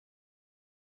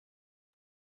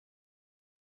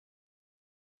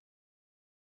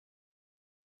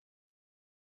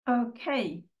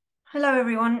Okay. Hello,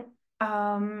 everyone.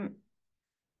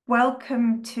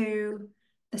 Welcome to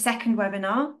the second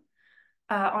webinar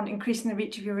on increasing the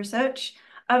reach of your research.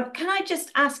 Can I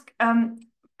just ask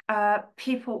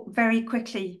people very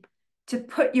quickly to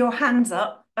put your hands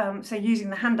up, so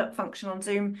using the hand up function on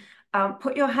Zoom,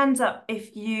 put your hands up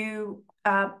if you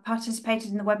participated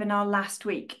in the webinar last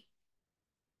week.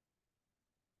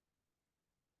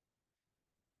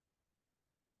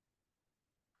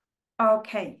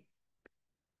 Okay,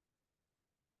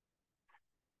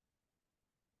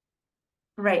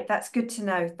 great. That's good to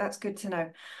know. That's good to know.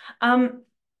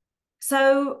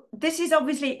 So this is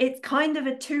obviously, it's kind of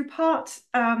a two-part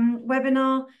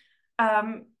webinar.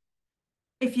 Um,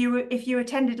 if you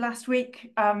attended last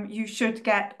week, you should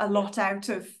get a lot out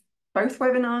of both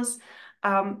webinars.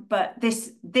 But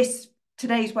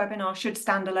today's webinar should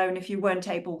stand alone if you weren't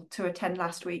able to attend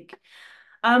last week.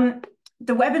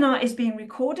 The webinar is being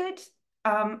recorded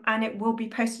and it will be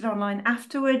posted online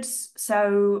afterwards.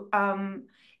 So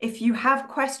if you have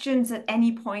questions at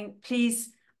any point,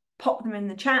 please pop them in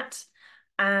the chat,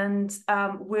 and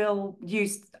we'll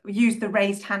use the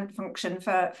raised hand function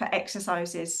for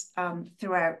exercises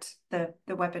throughout the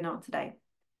webinar today.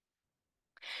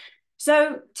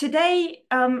 So today,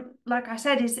 like I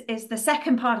said, is the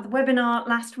second part of the webinar.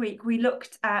 Last week, we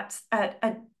looked at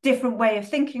a different way of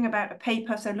thinking about a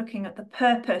paper, so looking at the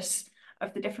purpose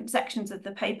of the different sections of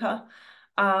the paper,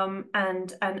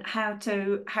 and how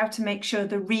to make sure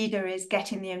the reader is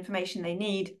getting the information they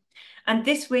need. And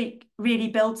this week really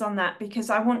builds on that,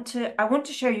 because I want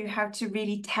to show you how to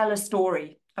really tell a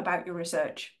story about your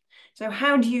research. So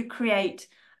how do you create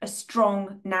a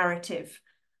strong narrative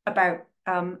about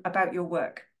your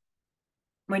work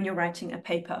when you're writing a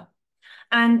paper?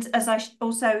 And as I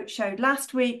also showed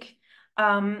last week,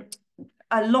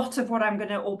 a lot of what I'm going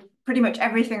to, or pretty much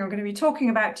everything I'm going to be talking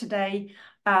about today,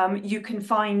 you can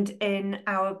find in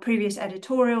our previous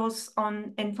editorials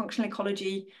in functional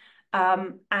ecology.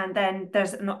 And then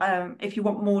there's, if you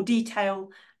want more detail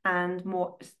and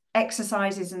more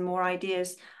exercises and more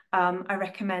ideas, I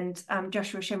recommend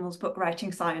Joshua Schimmel's book,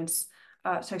 Writing Science.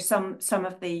 So some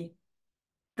of the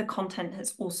content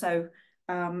has also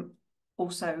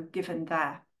given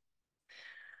there.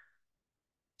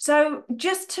 So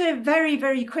just to very,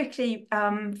 very quickly,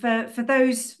 for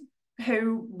those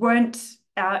who weren't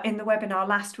in the webinar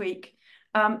last week,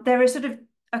 there are sort of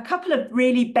a couple of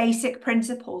really basic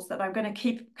principles that I'm going to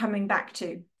keep coming back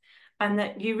to, and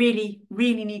that you really,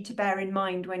 really need to bear in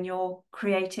mind when you're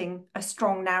creating a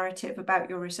strong narrative about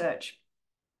your research.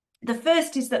 The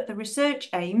first is that the research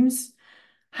aims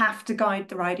have to guide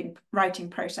the writing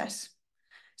process.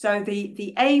 So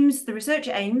the research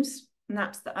aims, and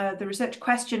that's the research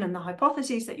question and the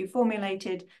hypotheses that you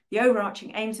formulated, the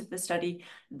overarching aims of the study,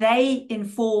 they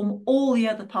inform all the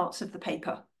other parts of the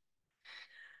paper.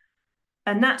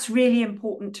 And that's really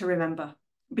important to remember,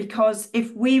 because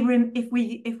if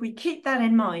we keep that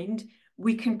in mind,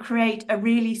 we can create a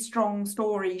really strong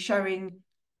story showing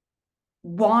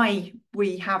why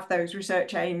we have those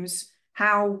research aims,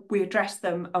 how we address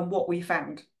them, and what we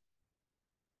found.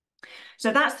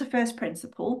 So that's the first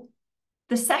principle.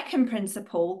 The second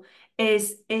principle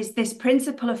is this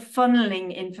principle of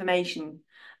funneling information.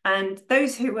 And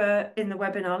those who were in the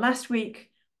webinar last week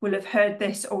will have heard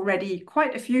this already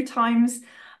quite a few times.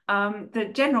 The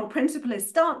general principle is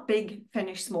start big,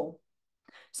 finish small.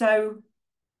 So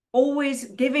always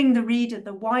giving the reader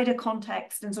the wider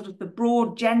context and sort of the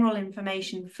broad general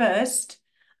information first,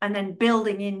 and then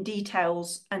building in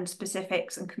details and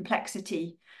specifics and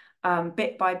complexity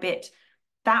bit by bit.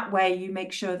 That way you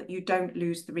make sure that you don't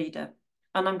lose the reader.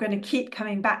 And I'm going to keep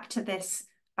coming back to this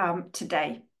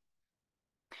today.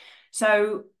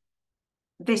 So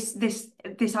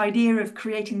this idea of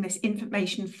creating this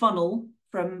information funnel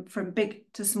from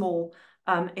big to small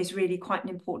is really quite an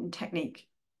important technique.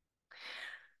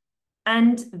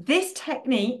 And this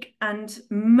technique, and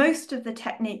most of the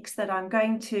techniques that I'm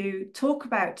going to talk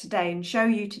about today and show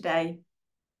you today,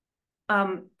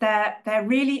 they're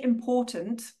really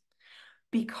important,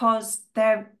 because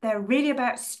they're really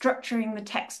about structuring the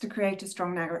text to create a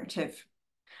strong narrative.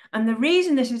 And the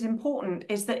reason this is important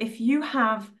is that if you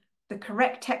have the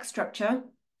correct text structure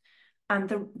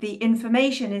and the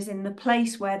information is in the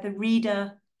place where the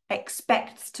reader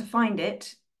expects to find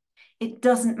it, it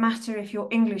doesn't matter if your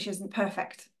English isn't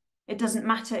perfect. It doesn't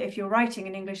matter if you're writing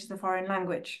in English as a foreign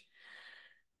language.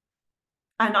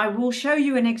 And I will show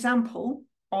you an example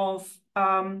of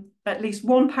at least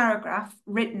one paragraph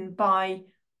written by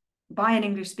an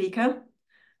English speaker,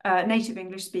 native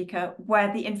English speaker,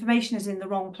 where the information is in the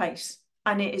wrong place.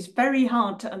 And it is very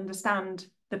hard to understand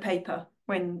the paper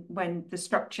when the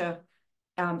structure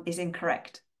is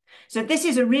incorrect. So this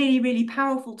is a really, really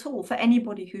powerful tool for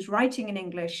anybody who's writing in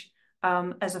English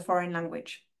as a foreign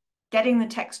language. Getting the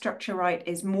text structure right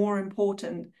is more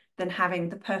important than having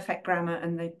the perfect grammar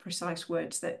and the precise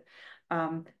words that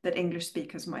English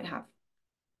speakers might have.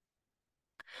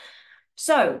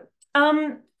 So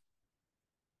the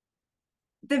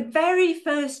very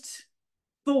first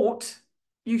thought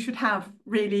you should have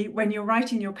really when you're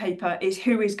writing your paper is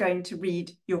who is going to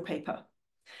read your paper.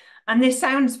 And this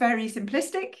sounds very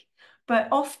simplistic, but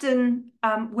often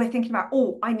we're thinking about,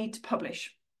 oh, I need to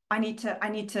publish. I need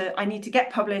to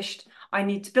get published. I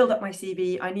need to build up my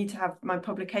CV. I need to have my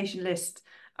publication list.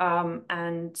 You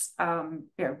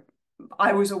know,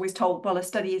 I was always told, well, a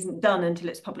study isn't done until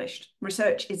it's published.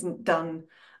 Research isn't done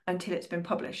until it's been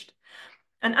published.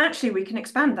 And actually, we can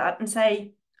expand that and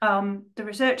say the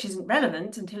research isn't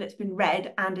relevant until it's been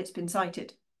read and it's been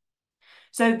cited.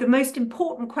 So the most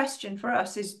important question for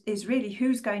us is really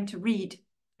who's going to read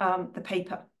the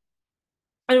paper.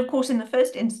 And of course, in the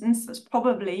first instance, that's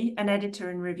probably an editor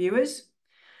and reviewers.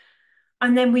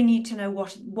 And then we need to know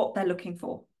what they're looking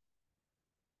for.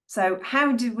 So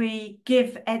how do we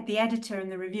give the editor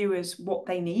and the reviewers what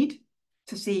they need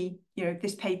to see, you know,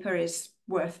 this paper is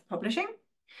worth publishing?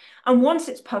 And once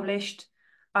it's published,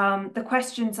 the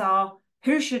questions are,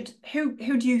 who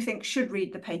do you think should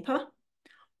read the paper?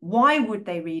 Why would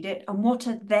they read it? And what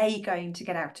are they going to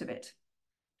get out of it?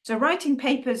 So writing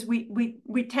papers,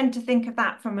 we tend to think of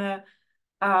that from a,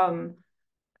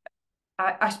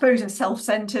 I suppose, a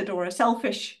self-centered or a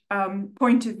selfish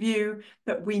point of view,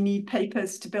 that we need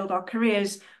papers to build our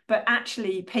careers. But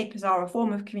actually, papers are a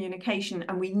form of communication,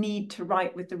 and we need to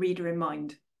write with the reader in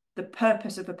mind. The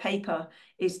purpose of a paper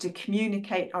is to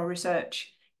communicate our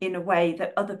research in a way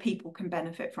that other people can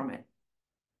benefit from it.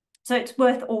 So it's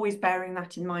worth always bearing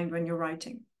that in mind when you're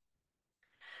writing.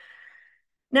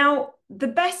 Now, the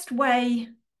best way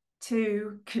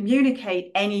to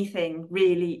communicate anything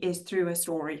really is through a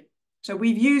story. So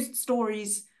we've used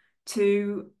stories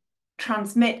to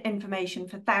transmit information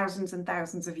for thousands and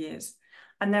thousands of years.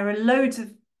 And there are loads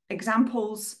of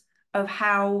examples of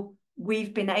how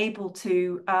we've been able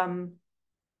to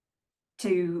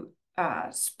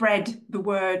spread the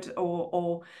word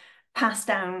or pass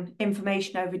down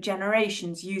information over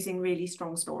generations using really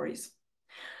strong stories.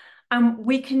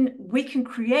 We can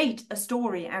create a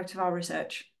story out of our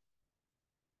research.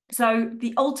 So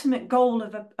the ultimate goal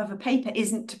of a paper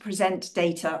isn't to present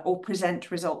data or present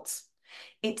results.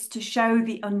 It's to show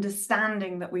the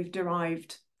understanding that we've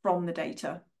derived from the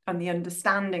data and the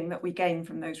understanding that we gain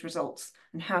from those results,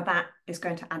 and how that is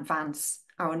going to advance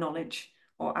our knowledge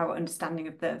or our understanding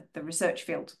of the research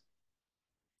field.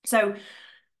 So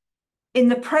in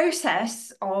the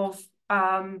process of,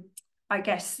 I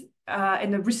guess,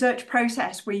 in the research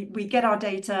process, we get our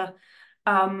data.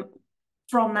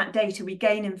 From that data, we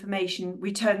gain information,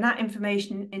 we turn that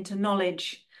information into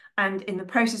knowledge. And in the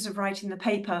process of writing the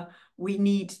paper, we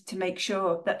need to make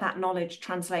sure that that knowledge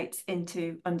translates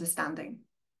into understanding.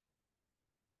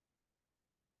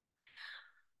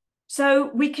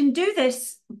 So we can do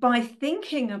this by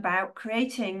thinking about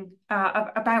creating,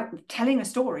 about telling a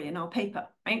story in our paper,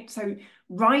 right? So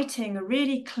writing a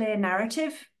really clear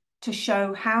narrative to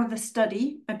show how the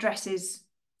study addresses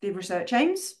the research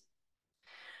aims,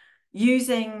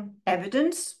 using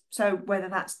evidence, so whether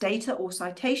that's data or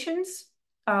citations,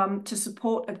 to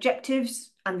support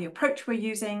objectives and the approach we're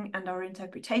using and our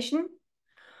interpretation.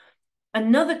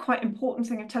 Another quite important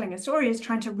thing of telling a story is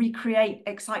trying to recreate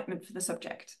excitement for the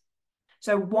subject.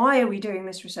 So why are we doing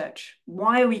this research?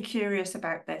 Why are we curious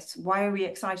about this? Why are we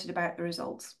excited about the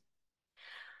results?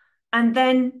 And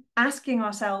then asking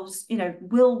ourselves, you know,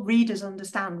 will readers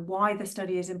understand why the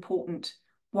study is important,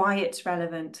 why it's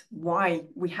relevant, why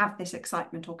we have this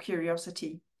excitement or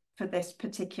curiosity for this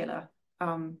particular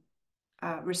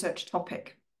research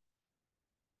topic?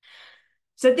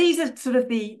 So these are sort of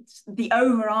the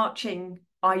overarching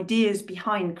ideas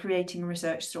behind creating a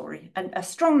research story, and a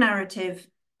strong narrative,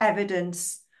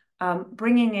 evidence,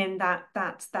 bringing in that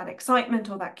excitement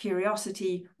or that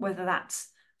curiosity, whether that's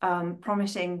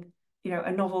promising, you know,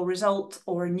 a novel result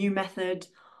or a new method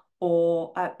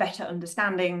or a better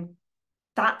understanding.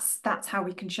 That's how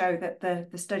we can show that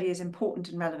the study is important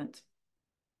and relevant.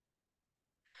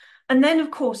 And then,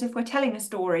 of course, if we're telling a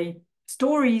story,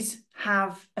 stories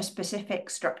have a specific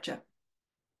structure.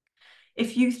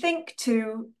 If you think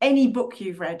to any book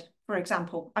you've read, for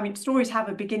example, I mean, stories have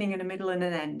a beginning and a middle and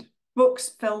an end. Books,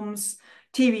 films,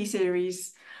 TV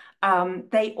series,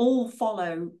 they all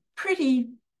follow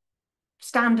pretty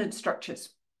standard structures.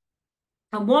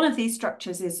 And one of these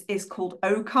structures is called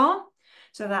OCAR.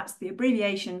 So that's the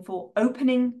abbreviation for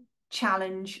opening,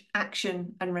 challenge,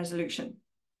 action, and resolution.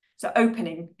 So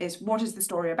opening is what is the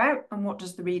story about and what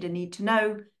does the reader need to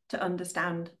know to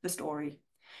understand the story.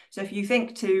 So if you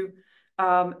think to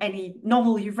any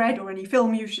novel you've read or any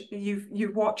film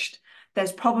you've watched,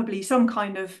 there's probably some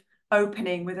kind of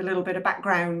opening with a little bit of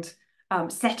background,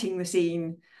 setting the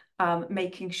scene,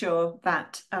 making sure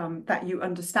that that you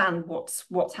understand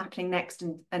what's happening next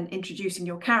and introducing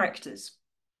your characters.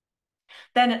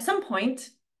 Then at some point,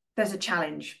 there's a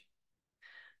challenge.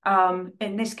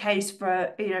 In this case,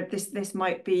 for this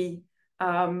might be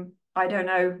I don't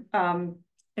know,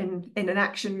 in an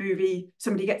action movie,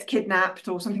 somebody gets kidnapped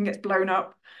or something gets blown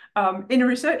up. In a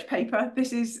research paper,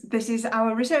 this is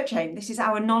our research aim. This is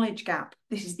our knowledge gap.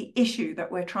 This is the issue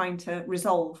that we're trying to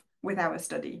resolve with our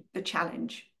study, the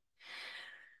challenge.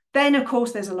 Then, of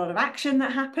course, there's a lot of action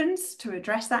that happens to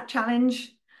address that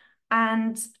challenge.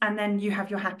 And then you have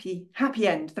your happy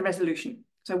end, the resolution.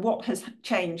 So what has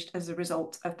changed as a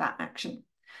result of that action?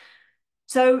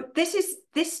 So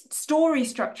this story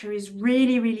structure is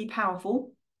really, really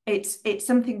powerful. It's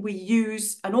something we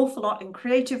use an awful lot in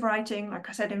creative writing, like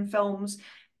I said, in films.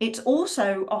 It's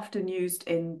also often used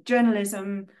in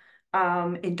journalism,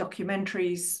 in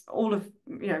documentaries,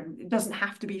 it doesn't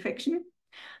have to be fiction.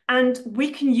 And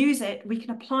we can use it, we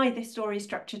can apply this story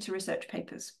structure to research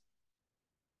papers.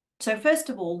 So first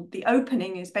of all, the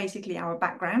opening is basically our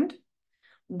background.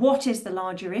 What is the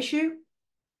larger issue?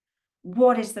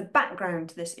 What is the background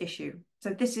to this issue? So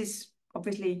this is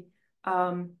obviously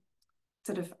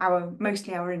sort of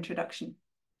mostly our introduction.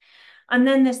 And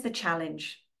then there's the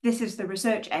challenge. This is the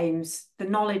research aims, the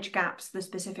knowledge gaps, the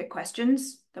specific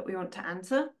questions that we want to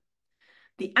answer.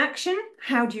 The action,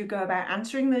 how do you go about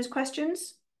answering those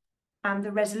questions? And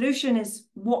the resolution is,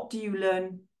 what do you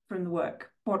learn from the work?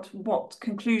 What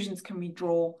conclusions can we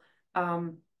draw?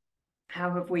 How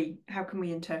can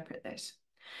we interpret this?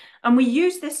 And we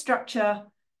use this structure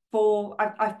for,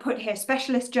 I've put here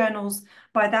specialist journals.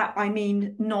 By that, I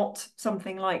mean not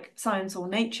something like Science or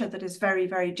Nature that is very,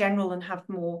 very general and have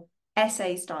more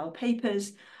essay style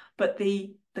papers, but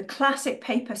the classic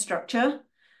paper structure,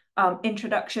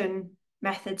 introduction,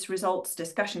 methods, results,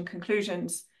 discussion,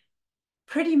 conclusions,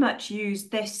 pretty much use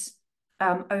this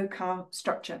OCAR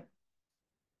structure.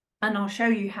 And I'll show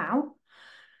you how.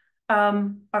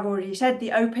 I've already said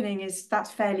the opening that's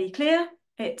fairly clear.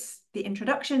 It's the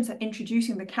introduction, so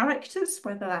introducing the characters,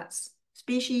 whether that's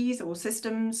species or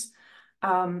systems,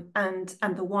 and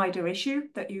the wider issue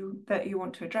that you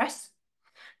want to address.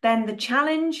 Then the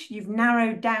challenge, you've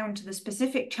narrowed down to the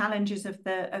specific challenges of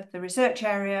the research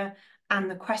area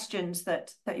and the questions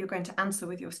that you're going to answer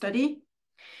with your study.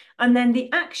 And then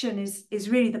the action is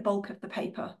really the bulk of the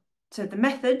paper. So the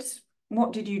methods,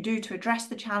 what did you do to address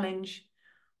the challenge?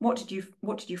 What did you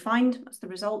find? What's the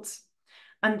results?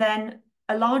 And then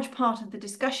a large part of the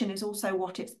discussion is also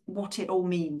what it all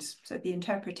means. So the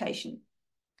interpretation.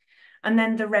 And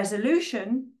then the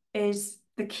resolution is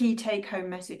the key take-home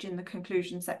message in the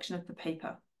conclusion section of the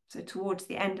paper. So towards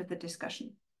the end of the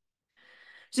discussion.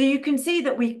 So you can see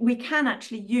that we can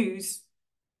actually use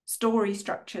story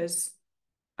structures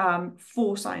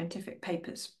for scientific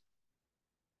papers.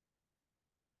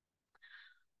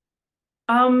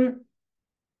 I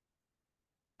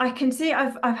can see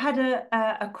I've had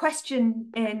a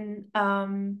question in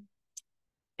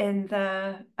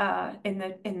the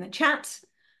chat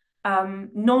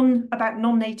about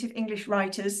non-native English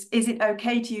writers. Is it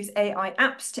okay to use AI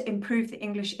apps to improve the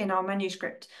English in our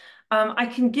manuscript? I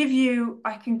can give you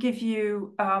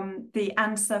the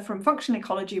answer from functional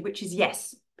ecology, which is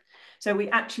yes. So we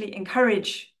actually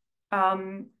encourage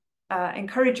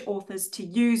authors to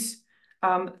use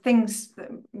AI-based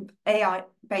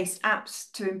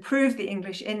apps to improve the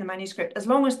English in the manuscript, as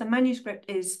long as the manuscript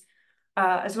is,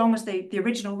 as long as the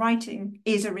original writing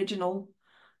is original,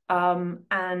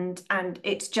 and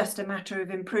it's just a matter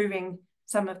of improving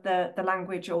some of the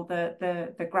language or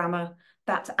the grammar.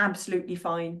 That's absolutely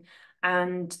fine.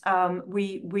 And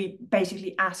we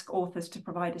basically ask authors to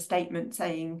provide a statement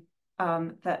saying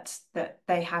that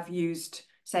they have used,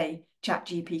 say,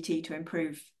 ChatGPT to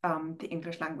improve the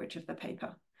English language of the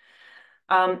paper.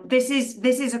 This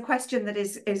is a question that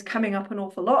is coming up an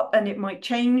awful lot, and it might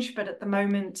change, but at the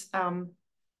moment, and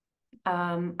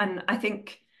I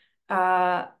think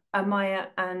Amaya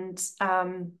and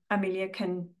Amelia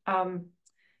can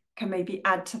maybe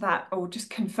add to that or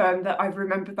just confirm that I've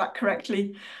remembered that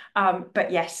correctly.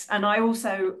 But yes, and I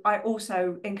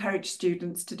also encourage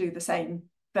students to do the same.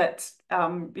 That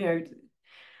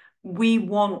we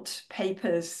want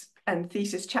papers and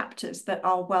thesis chapters that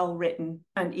are well written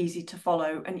and easy to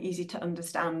follow and easy to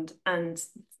understand. And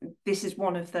this is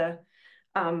one of the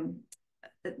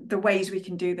ways we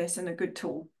can do this, and a good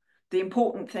tool. The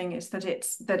important thing is that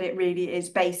it really is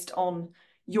based on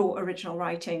your original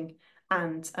writing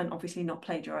and obviously not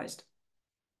plagiarized.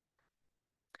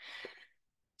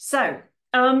 So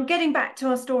getting back to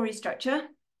our story structure,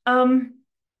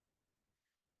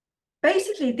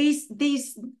 basically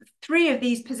these three of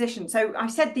these positions. So I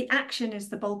said the action is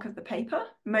the bulk of the paper.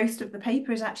 Most of the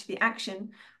paper is actually the action,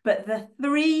 but the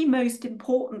three most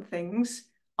important things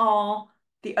are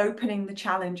the opening, the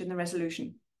challenge, and the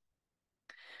resolution.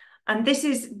 And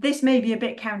this may be a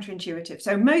bit counterintuitive.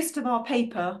 So most of our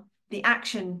paper, the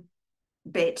action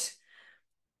bit,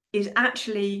 is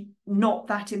actually not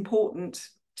that important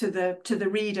to the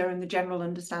reader and the general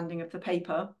understanding of the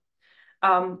paper.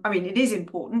 I mean, it is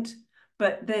important,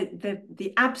 but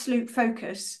the absolute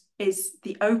focus is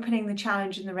the opening, the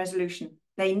challenge, and the resolution.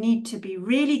 They need to be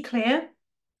really clear,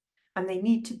 and they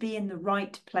need to be in the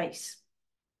right place.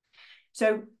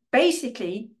 So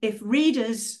basically, if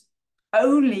readers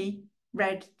only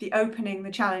read the opening,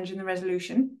 the challenge, and the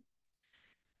resolution,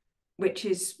 which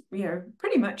is,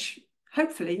 pretty much,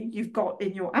 hopefully, you've got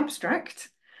in your abstract,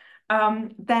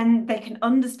 then they can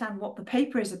understand what the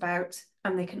paper is about,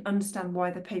 and they can understand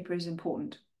why the paper is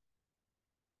important.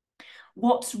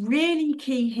 What's really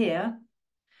key here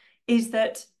is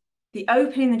that the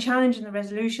opening, the challenge, and the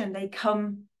resolution, they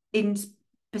come in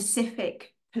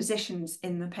specific positions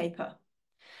in the paper.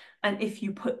 And if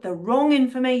you put the wrong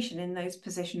information in those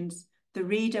positions, the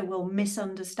reader will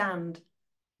misunderstand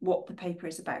what the paper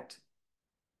is about.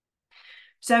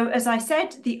 So as I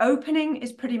said, the opening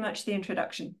is pretty much the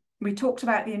introduction. We talked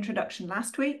about the introduction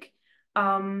last week.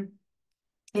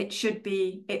 It should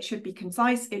be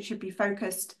concise, it should be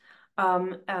focused,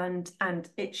 and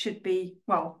it should be,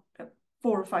 well,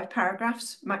 4 or 5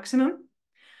 paragraphs maximum.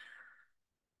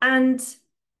 And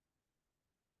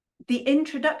the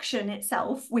introduction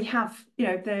itself, we have,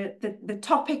 the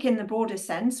topic in the broader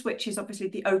sense, which is obviously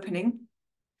the opening.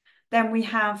 Then we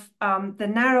have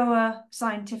the narrower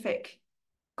scientific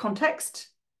context,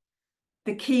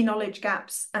 the key knowledge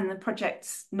gaps, and the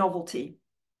project's novelty.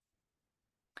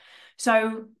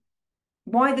 So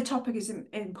why the topic is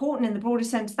important in the broader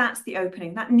sense, that's the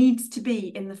opening. That needs to be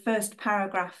in the first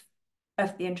paragraph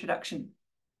of the introduction.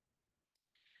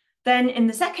 Then in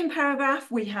the second paragraph,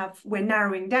 we're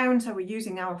narrowing down, so we're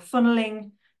using our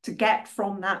funneling to get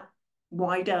from that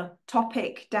wider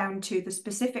topic down to the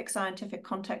specific scientific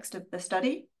context of the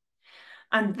study.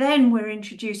 And then we're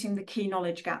introducing the key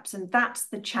knowledge gaps, and that's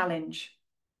the challenge.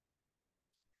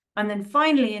 And then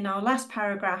finally, in our last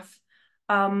paragraph,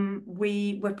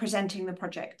 we're presenting the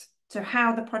project. So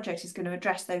how the project is going to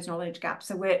address those knowledge gaps.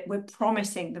 So we're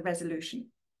promising the resolution.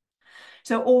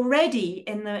 So already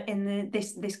in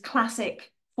this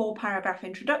classic 4-paragraph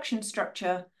introduction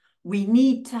structure, we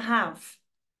need to have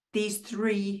these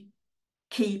 3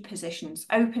 key positions: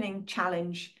 opening,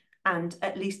 challenge, and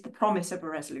at least the promise of a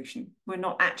resolution. We're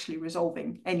not actually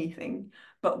resolving anything,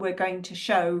 but we're going to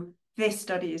show this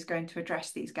study is going to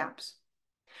address these gaps.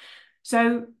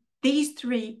 So these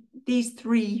three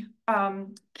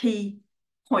key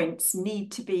points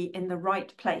need to be in the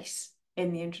right place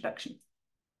in the introduction.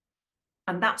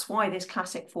 And that's why this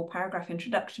classic 4-paragraph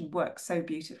introduction works so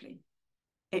beautifully.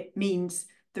 It means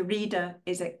the reader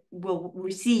will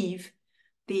receive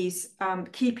these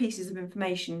key pieces of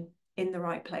information in the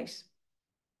right place.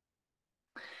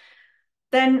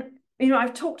 Then,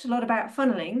 I've talked a lot about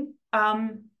funneling.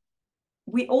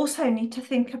 We also need to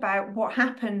think about what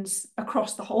happens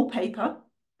across the whole paper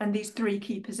and these 3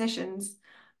 key positions,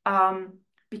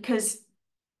 because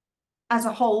as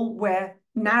a whole, we're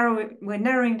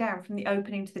narrowing down from the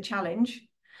opening to the challenge.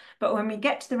 But when we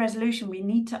get to the resolution, we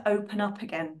need to open up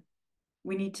again.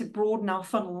 We need to broaden our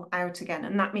funnel out again.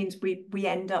 And that means we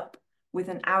end up with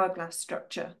an hourglass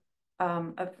structure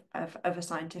of a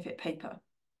scientific paper.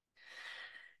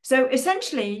 So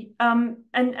essentially, and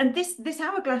this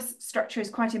hourglass structure is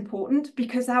quite important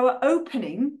because our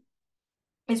opening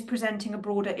is presenting a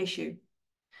broader issue.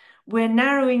 We're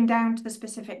narrowing down to the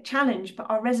specific challenge, but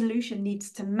our resolution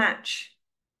needs to match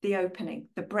the opening,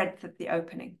 the breadth of the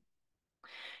opening.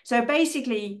 So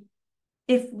basically,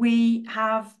 if we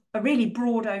have a really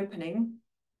broad opening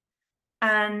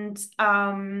and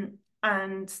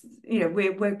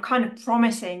we're kind of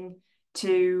promising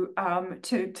to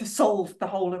solve the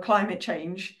whole of climate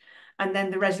change, and then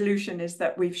the resolution is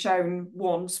that we've shown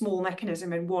one small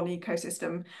mechanism in one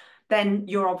ecosystem, then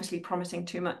you're obviously promising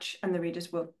too much and the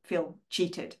readers will feel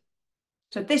cheated.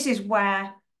 So this is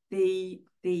where the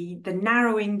the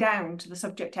narrowing down to the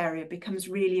subject area becomes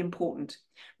really important.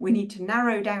 We need to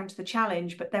narrow down to the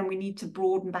challenge, but then we need to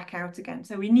broaden back out again.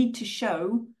 So we need to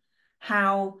show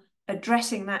how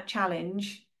addressing that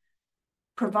challenge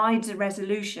provides a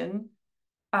resolution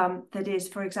that is,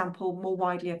 for example, more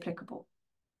widely applicable.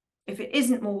 If it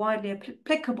isn't more widely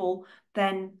applicable,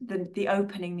 then the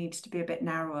opening needs to be a bit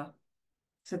narrower.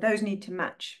 So those need to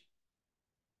match.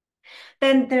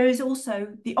 Then there is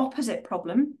also the opposite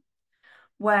problem,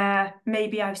 where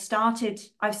maybe I've started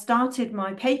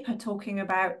my paper talking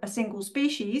about a single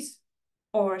species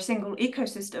or a single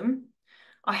ecosystem.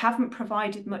 I haven't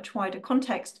provided much wider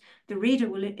context. The reader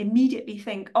will immediately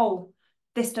think, oh,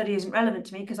 this study isn't relevant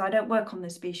to me because I don't work on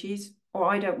this species or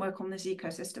I don't work on this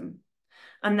ecosystem.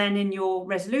 And then in your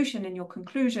resolution, in your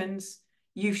conclusions,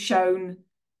 you've shown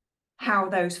how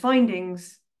those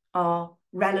findings are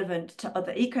relevant to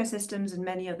other ecosystems and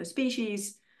many other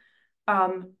species.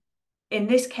 In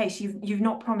this case, you've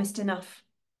not promised enough.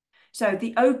 So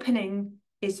the opening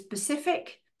is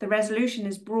specific, the resolution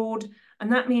is broad,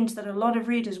 and that means that a lot of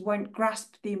readers won't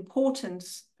grasp the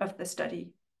importance of the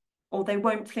study, or they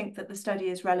won't think that the study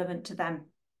is relevant to them.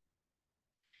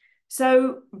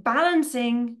 So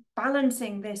balancing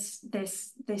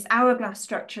this hourglass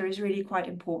structure is really quite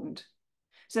important.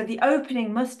 So the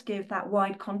opening must give that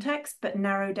wide context, but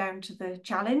narrow down to the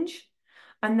challenge.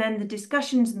 And then the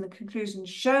discussions and the conclusions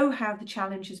show how the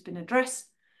challenge has been addressed.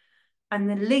 And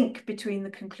the link between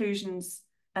the conclusions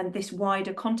and this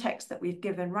wider context that we've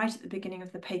given right at the beginning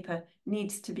of the paper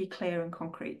needs to be clear and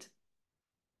concrete.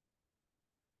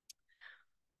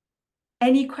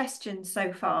 Any questions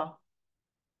so far?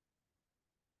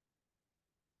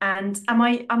 And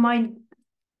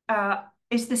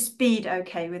is the speed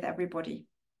okay with everybody?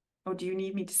 Or do you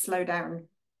need me to slow down?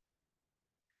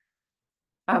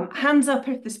 Hands up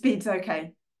if the speed's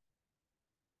okay.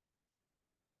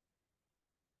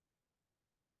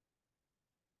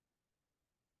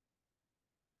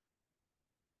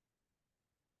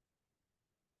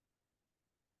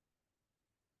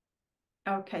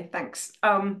 Okay, thanks.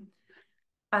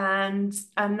 And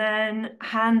then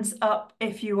hands up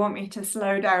if you want me to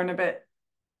slow down a bit.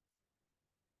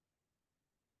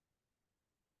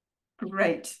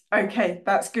 Great. Okay,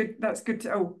 that's good. That's good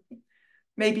to, oh,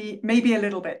 maybe a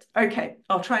little bit. Okay,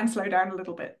 I'll try and slow down a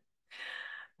little bit.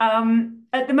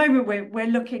 At the moment, we're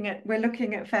looking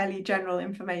at fairly general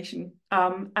information,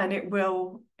 and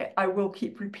I will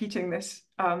keep repeating this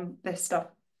stuff.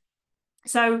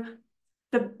 So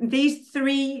the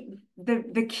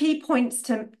key points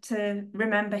to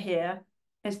remember here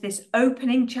is this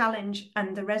opening challenge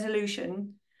and the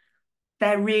resolution.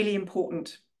 They're really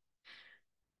important,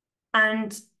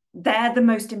 and they're the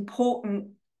most important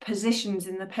positions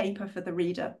in the paper for the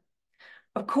reader.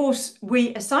 Of course,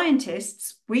 we as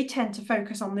scientists, we tend to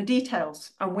focus on the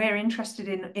details, and we're interested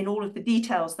in all of the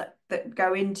details that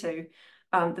go into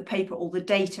the paper, all the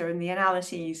data and the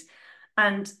analyses.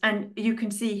 And you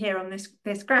can see here on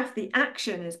this graph, the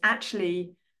action is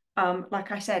actually,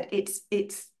 like I said, it's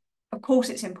of course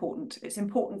it's important. It's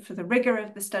important for the rigor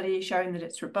of the study, showing that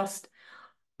it's robust.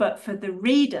 But for the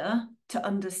reader to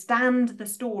understand the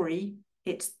story,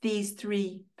 it's these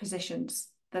three positions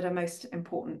that are most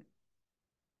important.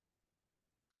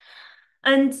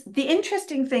 And the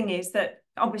interesting thing is that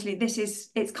obviously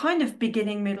it's kind of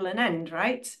beginning, middle, and end,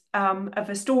 right? Of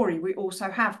a story. We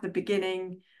also have the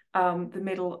beginning, the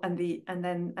middle, and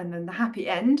then the happy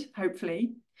end,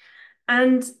 hopefully.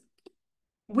 And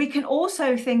we can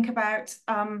also think about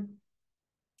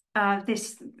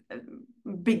this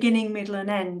beginning, middle, and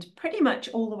end pretty much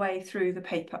all the way through the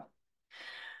paper.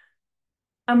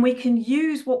 And we can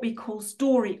use what we call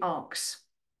story arcs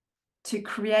to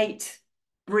create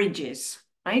bridges,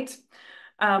 right?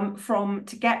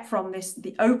 To get from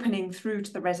the opening through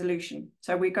to the resolution.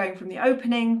 So we're going from the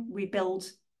opening, we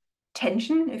build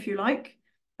tension, if you like,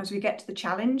 as we get to the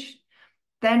challenge.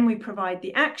 Then we provide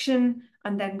the action,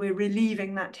 and then we're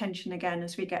relieving that tension again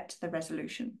as we get to the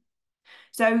resolution.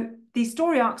 So these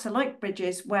story arcs are like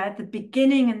bridges where the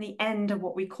beginning and the end are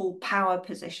what we call power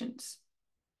positions.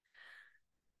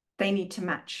 They need to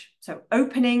match. So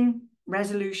opening,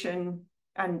 resolution,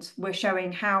 and we're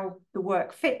showing how the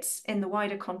work fits in the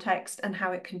wider context and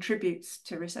how it contributes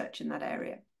to research in that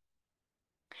area.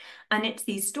 And it's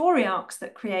these story arcs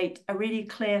that create a really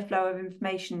clear flow of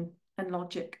information and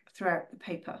logic throughout the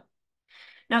paper.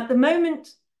 Now, at the moment,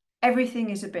 everything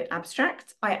is a bit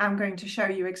abstract. I am going to show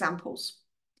you examples,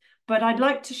 but I'd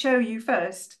like to show you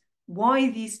first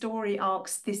why these story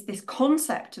arcs, this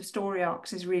concept of story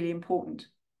arcs is really important.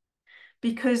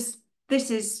 Because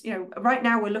this is, right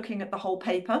now we're looking at the whole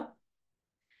paper.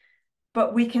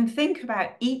 but we can think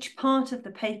about each part of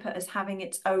the paper as having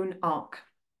its own arc.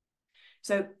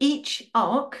 So each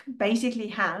arc basically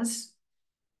has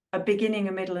a beginning,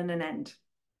 a middle, and an end.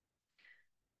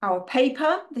 Our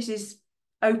paper, this is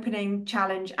opening,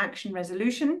 challenge, action,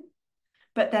 resolution,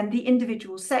 but then the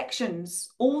individual sections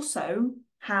also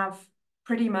have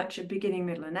pretty much a beginning,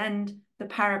 middle, and end, the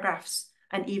paragraphs,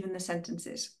 and even the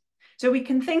sentences. So we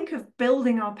can think of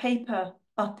building our paper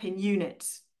up in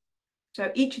units.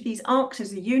 So each of these arcs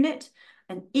is a unit,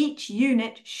 and each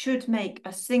unit should make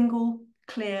a single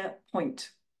clear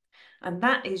point. And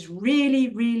that is really,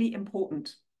 really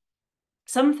important.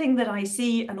 Something that I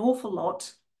see an awful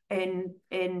lot in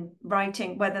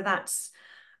writing, whether that's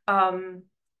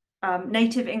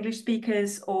native English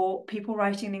speakers or people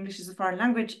writing in English as a foreign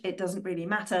language, it doesn't really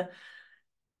matter.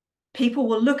 People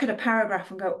will look at a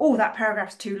paragraph and go, oh, that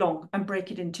paragraph's too long, and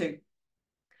break it in two.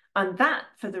 And that,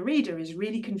 for the reader, is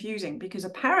really confusing because a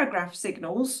paragraph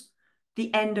signals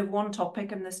the end of one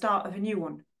topic and the start of a new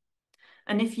one.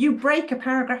 And if you break a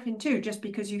paragraph in two just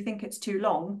because you think it's too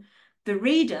long, the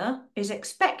reader is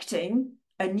expecting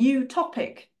a new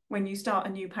topic when you start a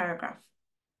new paragraph.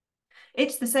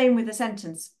 It's the same with a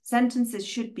sentence. Sentences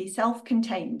should be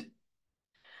self-contained.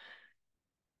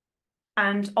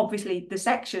 And obviously the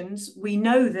sections, we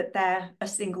know that they're a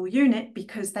single unit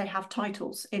because they have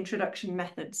titles: introduction,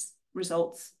 methods,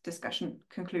 results, discussion,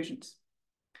 conclusions.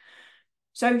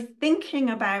 So thinking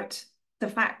about the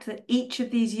fact that each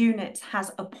of these units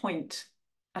has a point,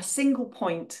 a single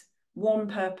point, one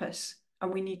purpose,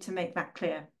 and we need to make that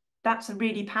clear. That's a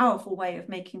really powerful way of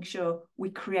making sure we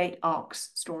create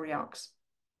arcs, story arcs.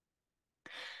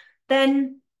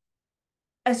 Then,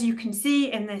 as you can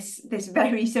see in this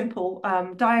very simple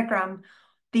diagram,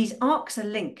 these arcs are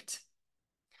linked.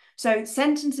 So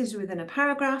sentences within a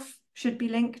paragraph should be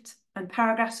linked, and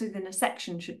paragraphs within a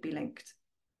section should be linked.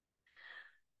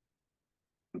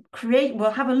 We'll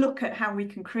have a look at how we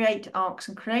can create arcs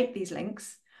and create these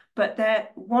links, but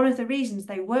one of the reasons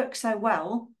they work so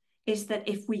well is that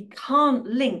if we can't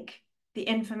link the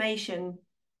information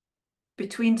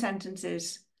between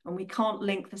sentences and we can't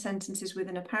link the sentences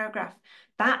within a paragraph,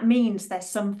 that means there's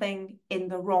something in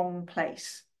the wrong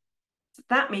place. So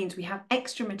that means we have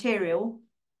extra material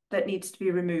that needs to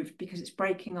be removed because it's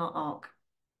breaking our arc.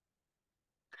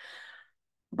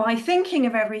 By thinking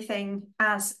of everything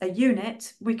as a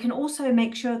unit, we can also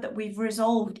make sure that we've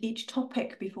resolved each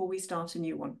topic before we start a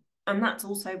new one. And that's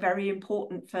also very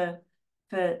important for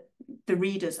the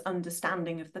reader's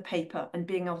understanding of the paper and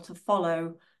being able to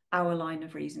follow our line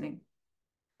of reasoning.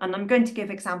 And I'm going to give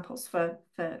examples for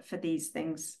these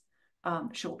things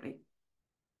shortly.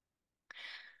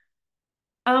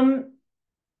 Yeah,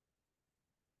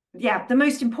 the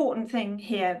most important thing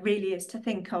here really is to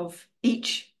think of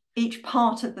each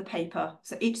part of the paper,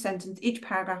 so each sentence, each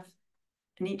paragraph,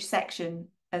 and each section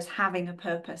as having a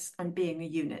purpose and being a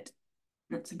unit.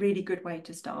 That's a really good way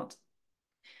to start.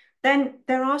 Then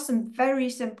there are some very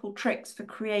simple tricks for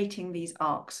creating these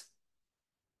arcs.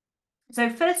 So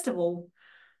first of all,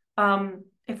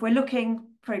 if we're looking,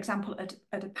 for example, at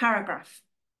a paragraph,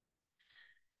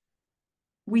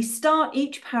 we start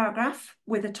each paragraph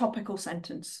with a topical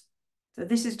sentence. So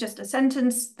this is just a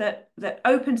sentence that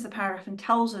opens the paragraph and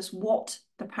tells us what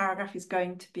the paragraph is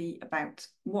going to be about.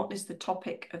 What is the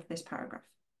topic of this paragraph?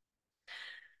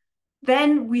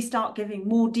 Then we start giving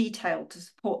more detail to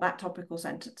support that topical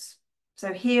sentence.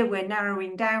 So here we're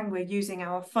narrowing down, we're using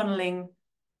our funneling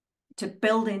to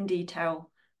build in detail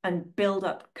and build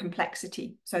up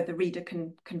complexity so the reader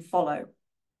can follow.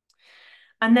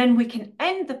 And then we can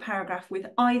end the paragraph with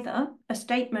either a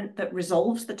statement that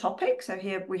resolves the topic. So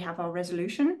here we have our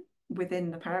resolution within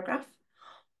the paragraph,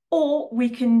 or we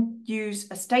can use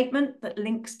a statement that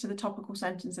links to the topical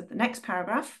sentence of the next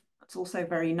paragraph. That's also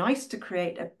very nice to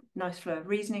create a nice flow of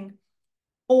reasoning,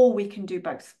 or we can do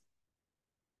both.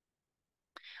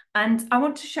 And I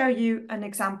want to show you an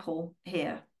example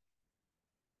here.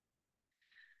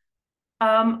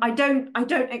 I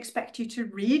don't expect you to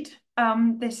read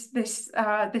this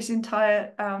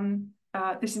entire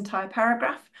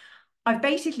paragraph. I've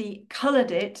basically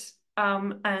coloured it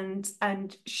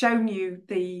and shown you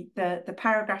the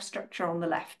paragraph structure on the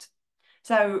left.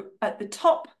 So at the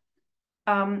top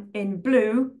in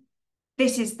blue,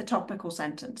 this is the topical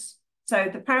sentence. So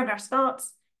the paragraph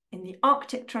starts: in the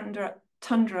Arctic tundra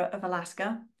of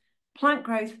Alaska, plant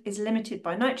growth is limited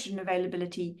by nitrogen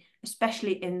availability,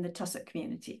 especially in the tussock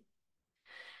community.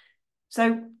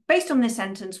 So based on this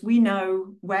sentence, we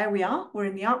know where we are. We're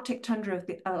in the Arctic tundra of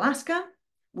Alaska.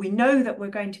 We know that we're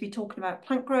going to be talking about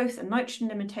plant growth and nitrogen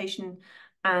limitation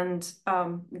and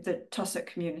the tussock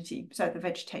community, so the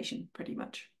vegetation pretty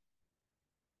much.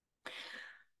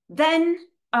 Then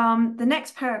the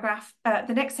next paragraph,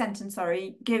 the next sentence,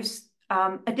 sorry, gives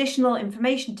additional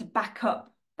information to back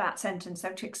up that sentence,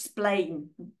 so to explain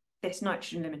this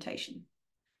nitrogen limitation.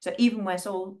 So even where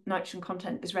soil nitrogen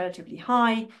content is relatively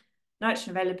high,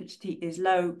 nitrogen availability is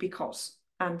low because,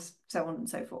 and so on and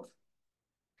so forth.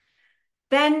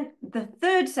 Then the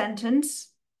third sentence,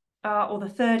 or the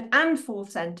third and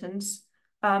fourth sentence,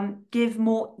 give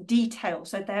more detail.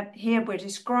 So here we're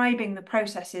describing the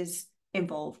processes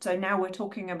involved. So now we're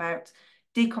talking about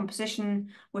decomposition,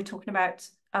 we're talking about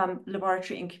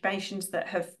laboratory incubations that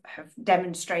have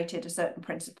demonstrated a certain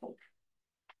principle.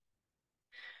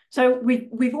 So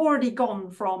we've already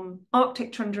gone from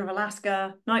Arctic tundra of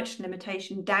Alaska, nitrogen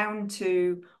limitation, down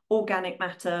to organic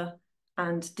matter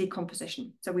and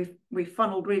decomposition. So we've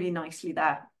funneled really nicely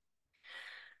there.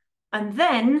 And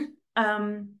then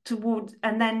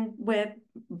we're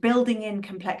building in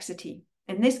complexity.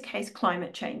 In this case,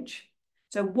 climate change.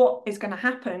 So what is going to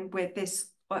happen with this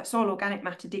soil organic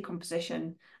matter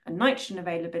decomposition and nitrogen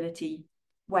availability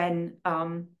when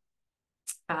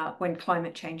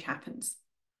climate change happens?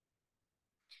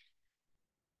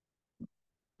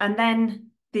 And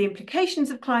then the implications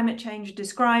of climate change are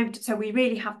described. So we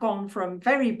really have gone from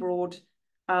very broad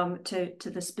to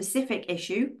the specific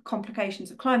issue,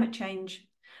 complications of climate change.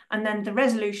 And then the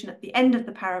resolution at the end of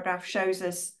the paragraph shows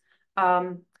us,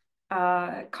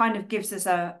 kind of gives us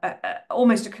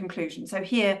almost a conclusion. So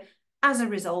here, as a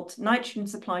result, nitrogen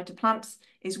supply to plants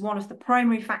is one of the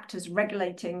primary factors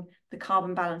regulating the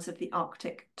carbon balance of the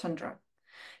Arctic tundra.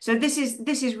 So this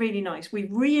is really nice.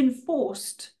 We've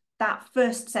reinforced that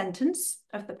first sentence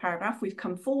of the paragraph. We've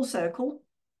come full circle.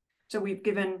 So we've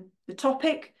given the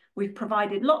topic, we've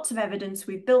provided lots of evidence,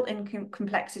 we've built in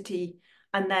complexity,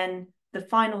 and then the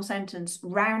final sentence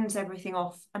rounds everything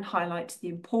off and highlights the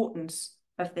importance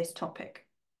of this topic.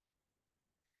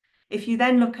 If you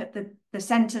then look at the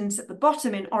sentence at the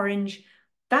bottom in orange,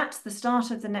 that's the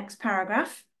start of the next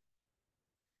paragraph.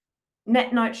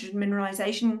 Net nitrogen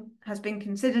mineralization has been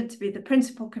considered to be the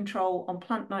principal control on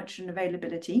plant nitrogen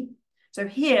availability. So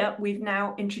here we've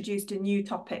now introduced a new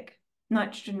topic,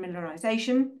 nitrogen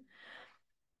mineralization.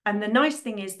 And the nice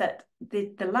thing is that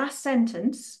the last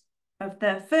sentence of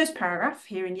the first paragraph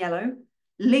here in yellow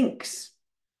links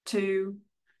to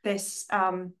this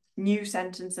new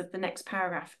sentence of the next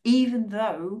paragraph, even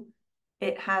though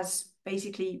it has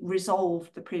basically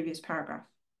resolved the previous paragraph.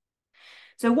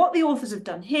 So what the authors have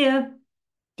done here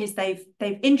is they've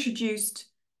introduced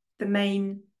the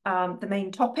main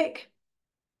topic,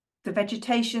 the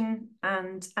vegetation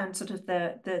and sort of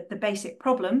the basic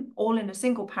problem, all in a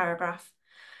single paragraph.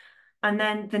 And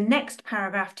then the next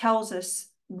paragraph tells us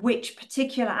which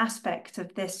particular aspect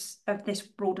of this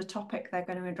broader topic they're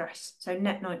going to address. So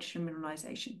net nitrogen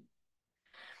mineralization.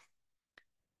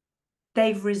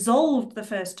 They've resolved the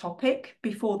first topic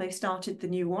before they started the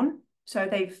new one. So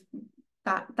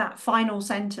that final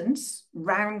sentence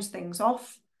rounds things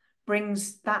off,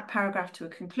 brings that paragraph to a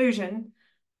conclusion,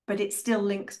 but it still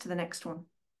links to the next one.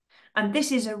 And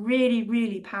this is a really,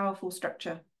 really powerful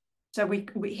structure. So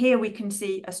here we can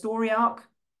see a story arc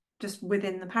just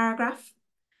within the paragraph,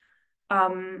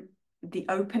 the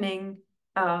opening,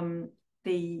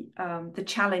 the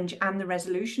challenge and the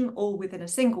resolution all within a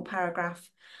single paragraph.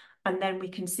 And then we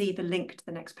can see the link to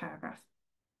the next paragraph.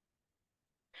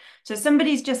 So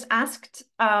somebody's just asked,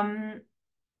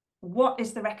 what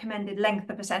is the recommended length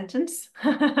of a sentence?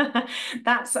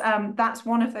 That's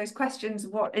one of those questions.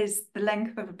 What is the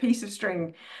length of a piece of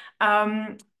string?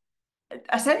 A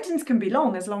sentence can be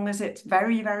long as it's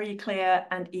very, very clear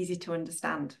and easy to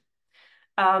understand.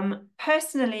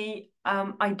 Personally,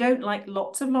 I don't like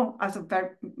lots of very,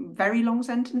 very long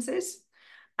sentences.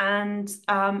 And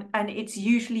it's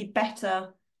usually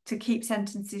better to keep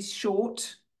sentences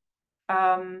short,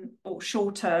 or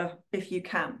shorter if you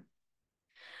can.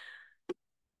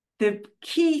 The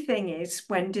key thing is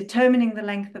when determining the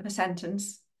length of a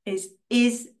sentence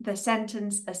is the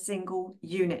sentence a single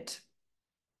unit?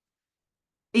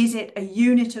 Is it a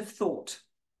unit of thought?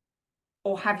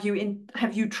 Or have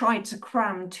you tried to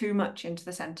cram too much into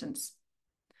the sentence?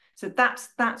 So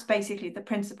that's basically the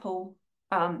principal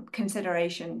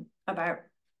consideration about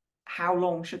how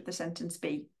long should the sentence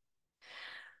be.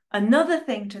 Another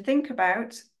thing to think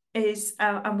about is,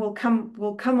 and we'll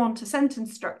come on to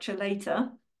sentence structure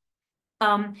later.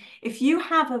 If you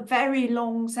have a very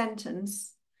long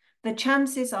sentence, the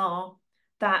chances are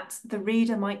that the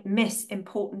reader might miss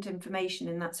important information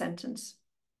in that sentence.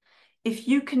 If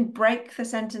you can break the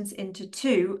sentence into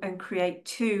two and create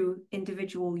two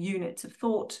individual units of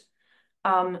thought,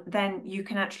 then you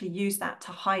can actually use that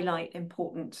to highlight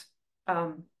important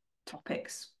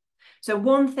topics. So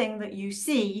one thing that you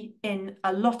see in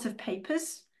a lot of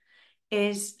papers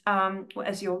is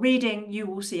as you're reading, you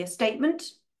will see a statement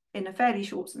in a fairly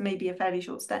short, maybe a fairly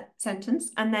short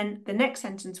sentence, and then the next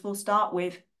sentence will start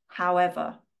with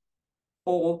however,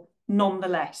 or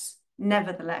nonetheless,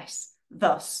 nevertheless,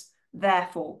 thus,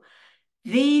 therefore.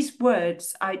 These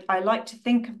words, I like to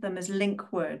think of them as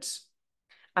link words,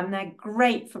 and they're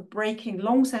great for breaking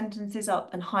long sentences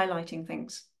up and highlighting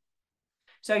things.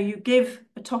 So you give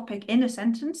a topic in a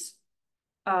sentence,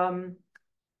 and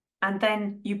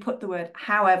then you put the word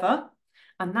however,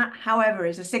 and that however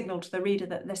is a signal to the reader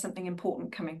that there's something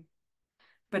important coming,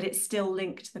 but it's still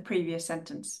linked to the previous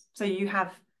sentence. So you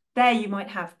have, there you might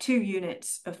have 2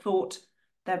 units of thought.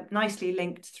 They're nicely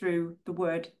linked through the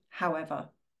word however.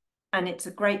 And it's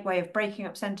a great way of breaking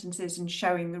up sentences and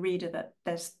showing the reader that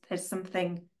there's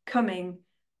something coming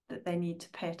that they need to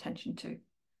pay attention to.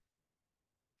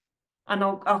 And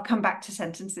I'll come back to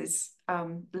sentences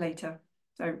later.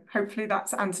 So hopefully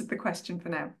that's answered the question for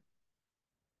now.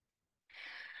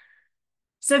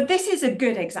 So this is a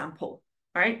good example,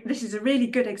 right? This is a really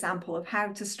good example of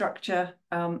how to structure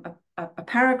a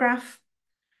paragraph.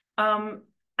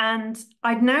 And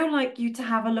I'd now like you to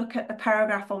have a look at the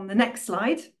paragraph on the next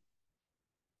slide.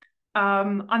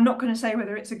 I'm not going to say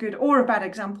whether it's a good or a bad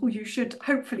example. You should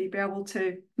hopefully be able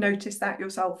to notice that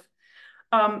yourself.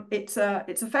 It's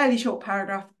a fairly short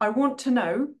paragraph. I want to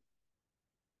know,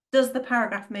 does the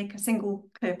paragraph make a single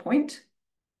clear point?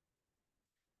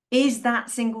 Is that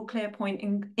single clear point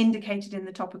indicated in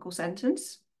the topical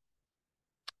sentence?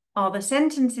 Are the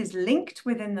sentences linked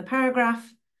within the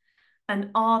paragraph?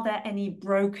 And are there any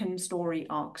broken story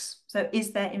arcs? So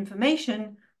is there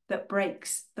information that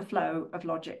breaks the flow of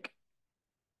logic?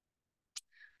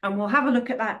 And we'll have a look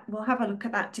at that. We'll have a look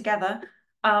at that together.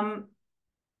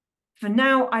 For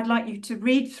now, I'd like you to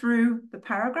read through the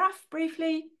paragraph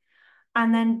briefly,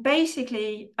 and then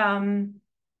basically,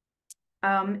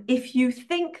 if you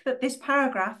think that this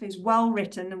paragraph is well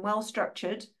written and well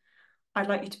structured, I'd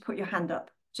like you to put your hand up.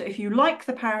 So if you like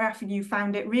the paragraph and you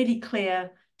found it really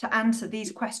clear to answer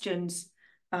these questions,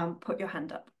 put your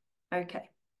hand up.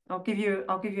 Okay, I'll give you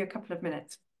a couple of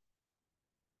minutes.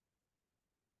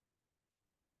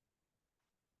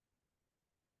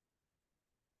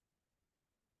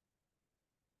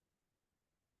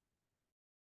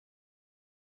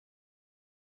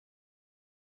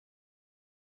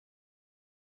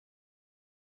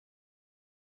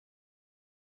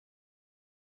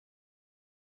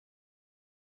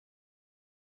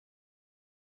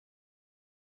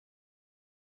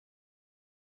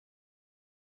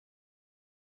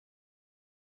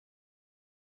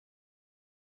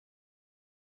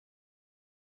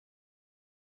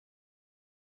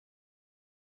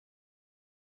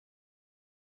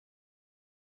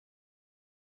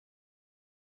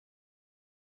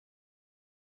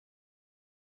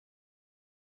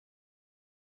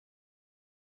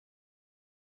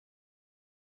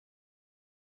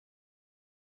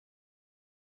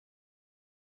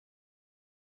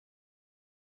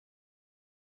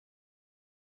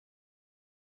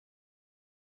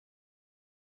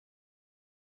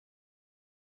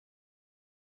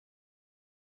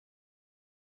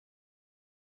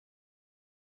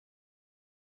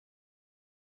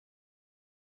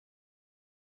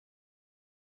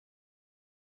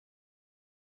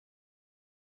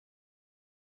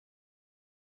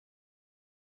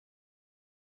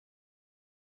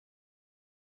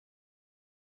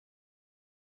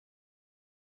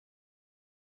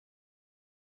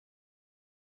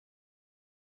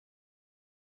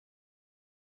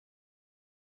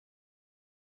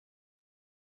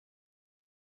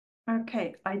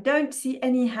 Okay, I don't see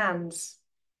any hands.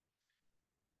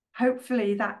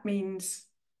 Hopefully that means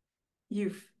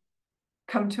you've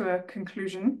come to a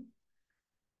conclusion.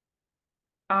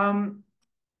 Who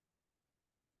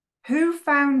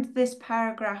found this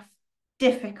paragraph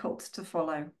difficult to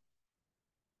follow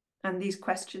and these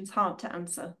questions hard to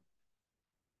answer?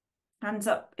 Hands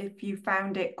up if you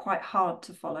found it quite hard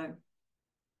to follow.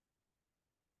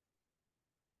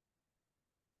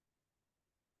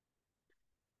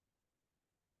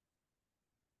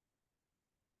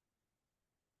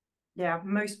 Yeah,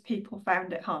 most people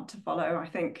found it hard to follow, I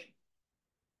think.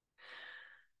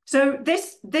 So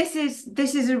this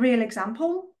is a real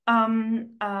example.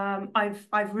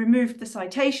 I've removed the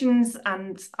citations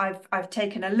and I've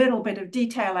taken a little bit of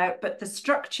detail out, but the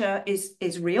structure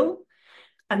is real.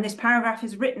 And this paragraph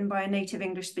is written by a native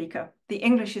English speaker. The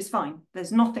English is fine.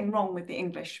 There's nothing wrong with the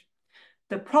English.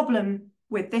 The problem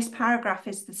with this paragraph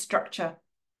is the structure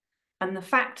and the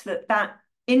fact that that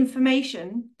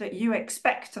information that you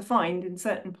expect to find in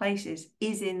certain places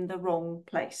is in the wrong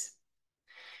place.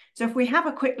 So if we have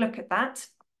a quick look at that,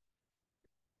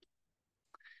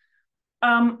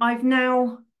 I've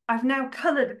now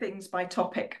coloured things by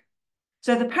topic.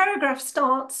 So the paragraph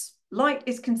starts, light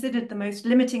is considered the most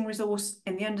limiting resource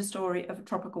in the understory of a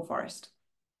tropical forest.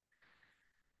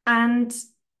 And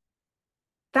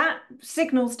that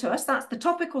signals to us, that's the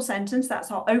topical sentence,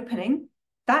 that's our opening.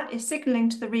 That is signalling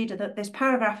to the reader that this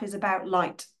paragraph is about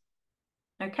light.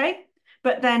 Okay?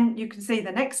 But then you can see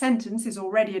the next sentence is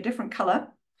already a different colour.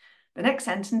 The next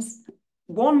sentence,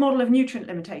 one model of nutrient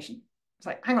limitation. It's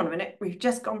like, hang on a minute, we've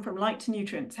just gone from light to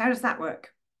nutrients. How does that work?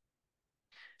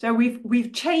 So we've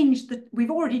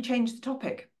already changed the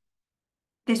topic.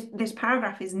 This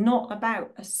paragraph is not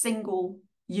about a single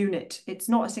unit. It's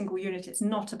not a single unit. It's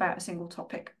not about a single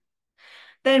topic.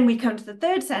 Then we come to the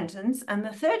third sentence, and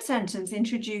the third sentence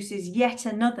introduces yet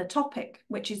another topic,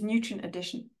 which is nutrient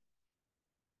addition.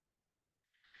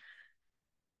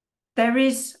 There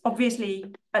is obviously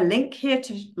a link here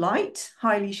to light,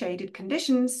 highly shaded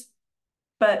conditions,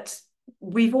 but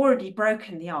we've already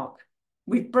broken the arc.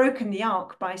 We've broken the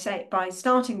arc by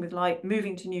starting with light,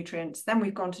 moving to nutrients, then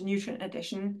we've gone to nutrient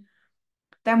addition,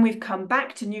 then we've come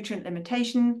back to nutrient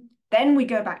limitation, then we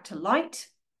go back to light,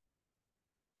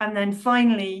 and then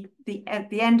finally, at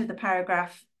the end of the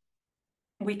paragraph,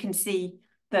 we can see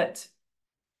that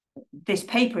this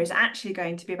paper is actually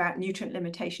going to be about nutrient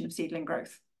limitation of seedling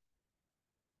growth.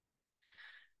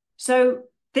 So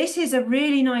this is a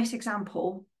really nice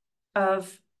example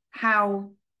of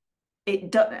how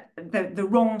the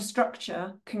wrong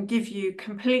structure can give you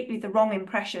completely the wrong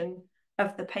impression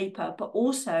of the paper, but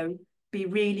also be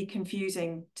really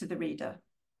confusing to the reader.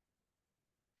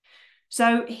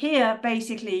 So here,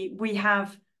 basically, we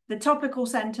have the topical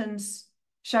sentence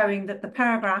showing that the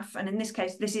paragraph, and in this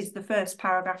case, this is the first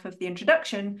paragraph of the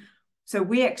introduction. So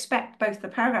we expect both the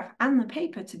paragraph and the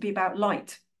paper to be about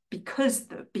light because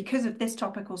of this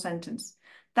topical sentence.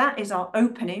 That is our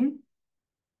opening.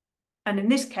 And in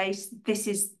this case, this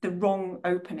is the wrong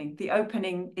opening. The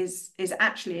opening is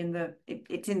actually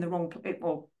it's in the wrong,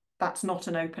 well, that's not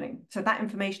an opening. So that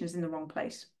information is in the wrong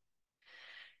place.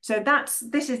 So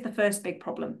this is the first big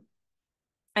problem.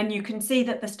 And you can see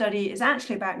that the study is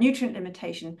actually about nutrient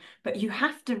limitation, but you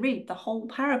have to read the whole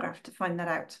paragraph to find that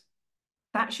out.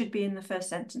 That should be in the first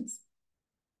sentence.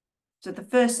 So the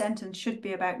first sentence should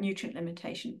be about nutrient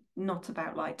limitation, not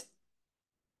about light.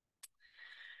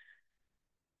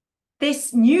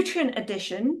 This nutrient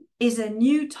addition is a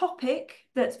new topic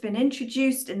that's been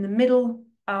introduced in the middle,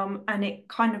 and it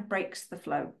kind of breaks the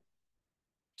flow.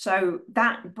 So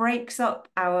that breaks up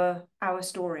our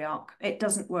story arc. It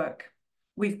doesn't work.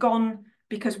 We've gone,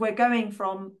 because we're going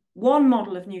from one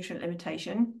model of nutrient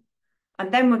limitation,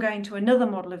 and then we're going to another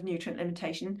model of nutrient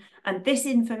limitation. And this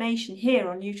information here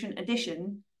on nutrient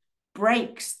addition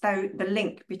breaks the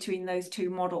link between those two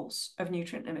models of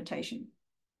nutrient limitation.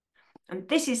 And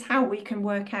this is how we can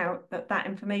work out that that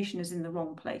information is in the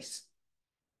wrong place.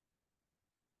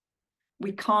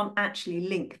 We can't actually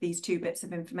link these two bits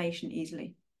of information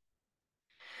easily.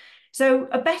 So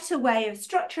a better way of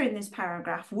structuring this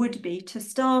paragraph would be to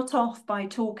start off by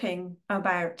talking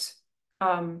about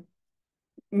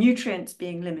nutrients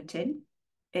being limited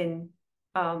in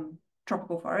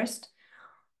tropical forest,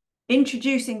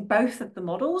 introducing both of the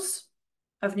models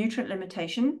of nutrient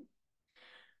limitation,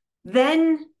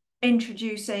 then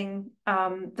introducing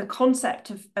the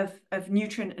concept of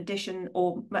nutrient addition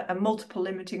or multiple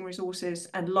limiting resources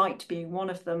and light being one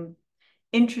of them,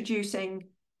 introducing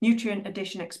nutrient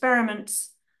addition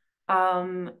experiments,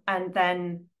 and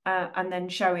then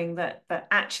showing that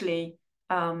actually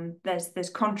there's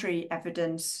contrary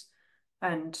evidence,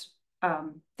 and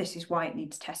this is why it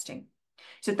needs testing.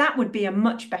 So that would be a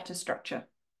much better structure.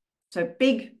 So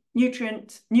big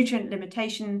nutrient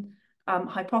limitation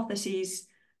hypotheses,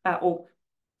 or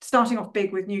starting off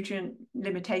big with nutrient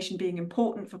limitation being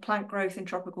important for plant growth in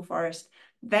tropical forest,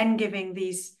 then giving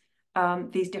these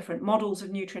different models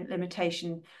of nutrient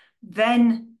limitation,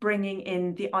 then bringing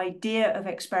in the idea of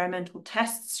experimental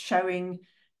tests showing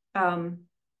pros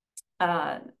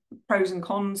and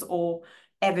cons or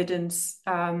evidence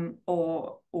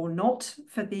or not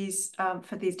for these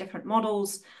different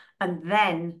models, and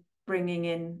then bringing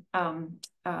in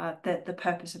the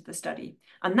purpose of the study.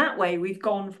 And that way we've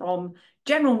gone from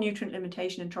general nutrient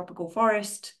limitation in tropical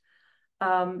forest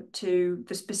to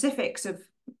the specifics of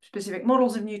specific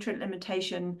models of nutrient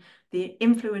limitation, the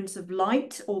influence of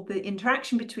light or the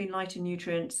interaction between light and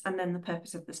nutrients, and then the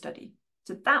purpose of the study.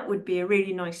 So that would be a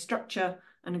really nice structure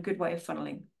and a good way of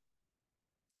funneling.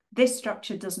 This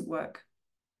structure doesn't work.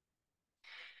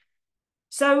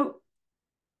 So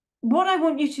what I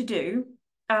want you to do,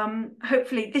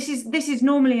 hopefully this is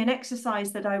normally an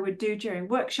exercise that I would do during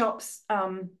workshops,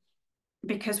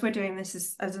 because we're doing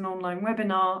this as an online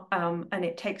webinar, and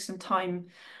it takes some time.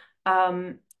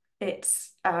 I'd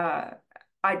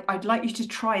like you to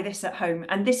try this at home,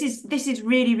 and this is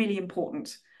really, really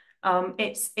important.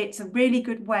 It's a really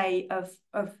good way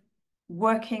of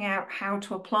working out how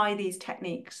to apply these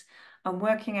techniques and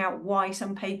working out why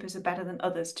some papers are better than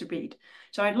others to read.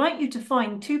 So I'd like you to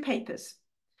find two papers.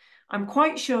 I'm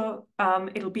quite sure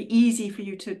it'll be easy for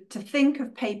you to think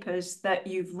of papers that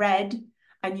you've read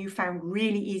and you found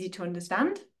really easy to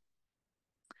understand.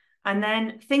 And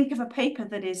then think of a paper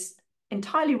that is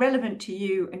entirely relevant to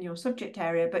you and your subject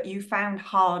area, but you found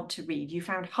hard to read. You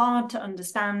found hard to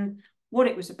understand what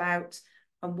it was about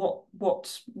and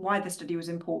why the study was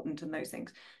important and those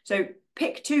things. So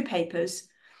pick two papers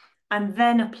and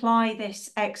then apply this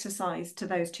exercise to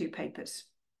those two papers.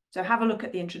 So have a look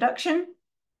at the introduction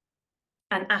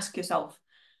and ask yourself,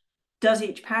 does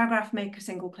each paragraph make a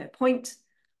single clear point?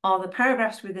 Are the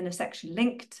paragraphs within a section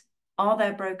linked? Are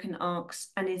there broken arcs?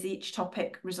 And is each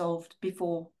topic resolved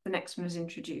before the next one is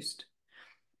introduced?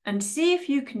 And see if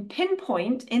you can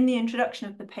pinpoint in the introduction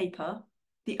of the paper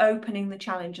the opening, the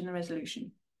challenge, and the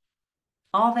resolution.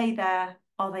 Are they there?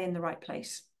 Are they in the right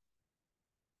place?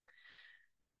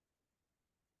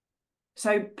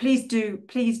 So please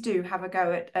do have a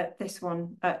go at this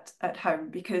one at home,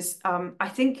 because I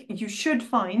think you should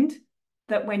find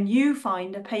that when you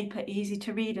find a paper easy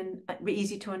to read and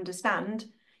easy to understand,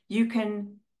 you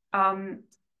can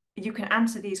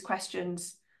answer these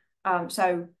questions.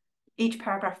 So each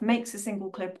paragraph makes a single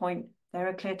clear point. There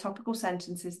are clear topical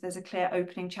sentences. There's a clear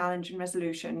opening, challenge, and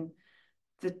resolution.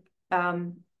 The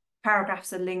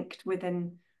paragraphs are linked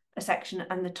within a section,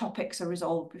 and the topics are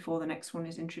resolved before the next one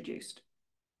is introduced.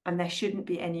 And there shouldn't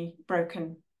be any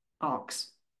broken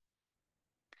arcs.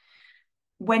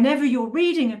 Whenever you're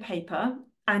reading a paper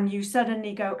and you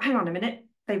suddenly go, hang on a minute,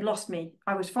 they've lost me.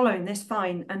 I was following this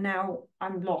fine and now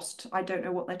I'm lost. I don't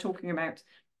know what they're talking about.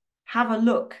 Have a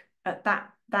look at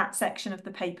that section of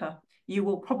the paper. You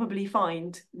will probably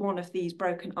find one of these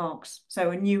broken arcs.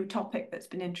 So a new topic that's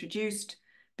been introduced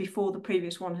before the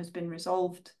previous one has been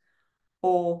resolved,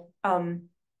 or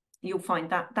you'll find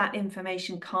that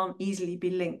information can't easily be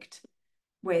linked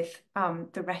with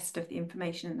the rest of the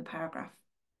information in the paragraph.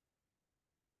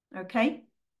 Okay?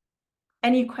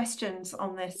 Any questions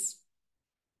on this?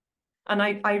 And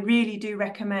I really do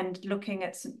recommend looking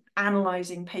at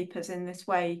analysing papers in this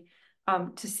way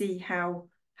to see how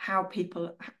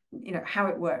people, how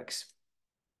it works.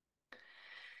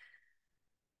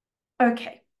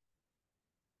 Okay.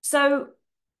 So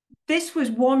this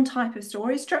was one type of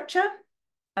story structure.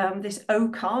 This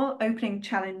OCAR, opening,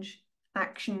 challenge,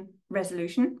 action,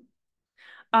 resolution.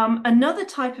 Another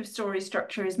type of story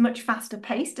structure is much faster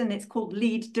paced, and it's called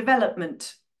lead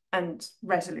development and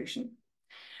resolution.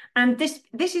 And this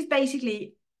is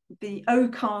basically the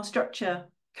OCAR structure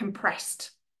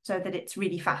compressed so that it's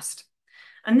really fast.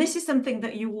 And this is something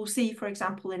that you will see, for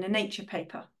example, in a Nature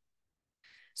paper.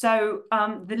 So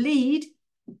the lead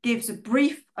gives a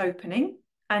brief opening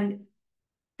and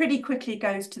pretty quickly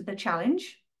goes to the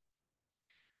challenge.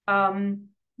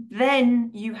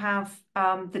 Then you have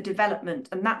the development,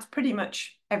 and that's pretty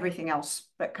much everything else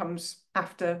that comes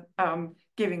after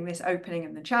giving this opening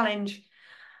and the challenge.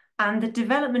 And the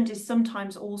development is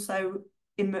sometimes also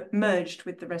merged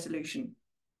with the resolution.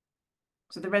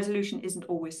 So the resolution isn't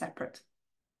always separate.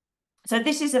 So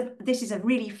this is a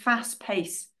really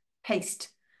fast-paced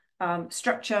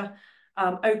structure.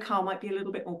 OCAR might be a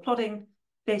little bit more plodding.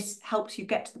 This helps you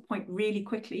get to the point really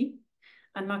quickly.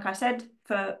 And like I said,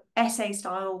 for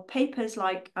essay-style papers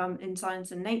like in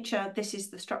Science and Nature, this is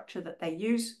the structure that they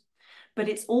use. But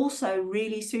it's also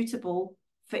really suitable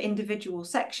for individual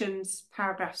sections,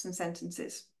 paragraphs, and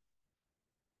sentences.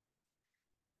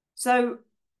 So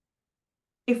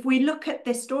if we look at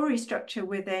this story structure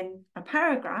within a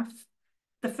paragraph,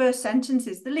 the first sentence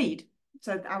is the lead.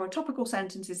 So our topical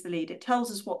sentence is the lead. It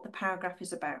tells us what the paragraph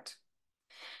is about.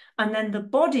 And then the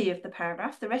body of the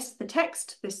paragraph, the rest of the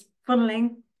text, this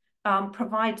funneling,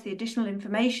 provides the additional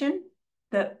information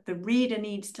that the reader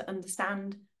needs to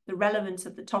understand the relevance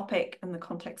of the topic and the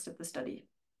context of the study.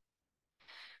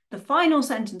 The final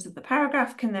sentence of the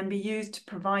paragraph can then be used to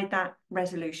provide that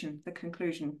resolution, the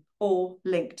conclusion, or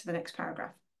link to the next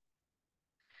paragraph.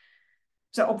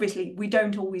 So obviously, we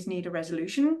don't always need a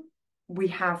resolution. We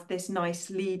have this nice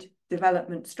lead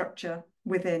development structure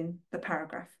within the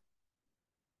paragraph.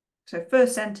 So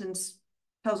first sentence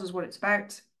tells us what it's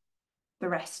about. The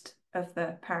rest of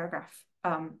the paragraph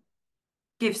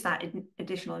gives that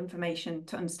additional information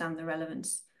to understand the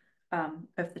relevance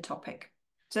of the topic.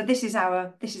 So this is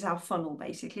our funnel,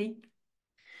 basically.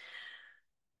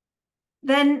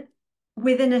 Then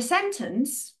within a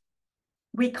sentence,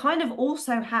 we kind of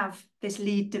also have this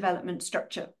lead development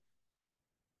structure.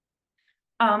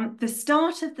 The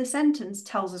start of the sentence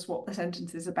tells us what the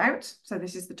sentence is about. So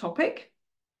this is the topic.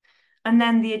 And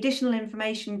then the additional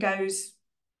information goes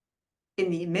in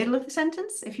the middle of the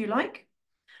sentence, if you like.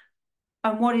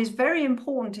 And what is very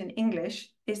important in English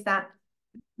is that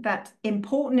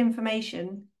important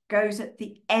information goes at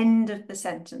the end of the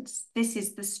sentence. This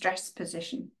is the stress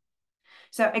position.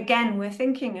 So again, we're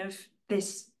thinking of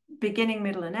this beginning,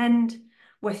 middle, and end.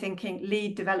 We're thinking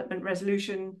lead, development,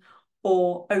 resolution,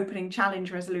 or opening,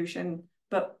 challenge, resolution.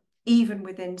 But even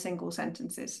within single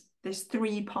sentences, this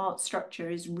three-part structure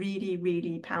is really,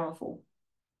 really powerful.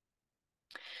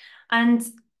 And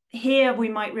here we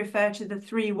might refer to the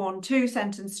 3-1-2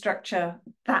 sentence structure.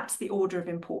 That's the order of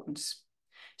importance.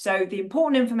 So the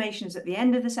important information is at the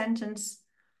end of the sentence,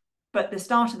 but the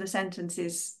start of the sentence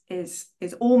is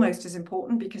almost as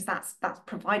important, because that's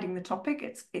providing the topic.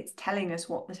 It's telling us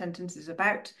what the sentence is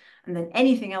about, and then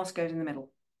anything else goes in the middle.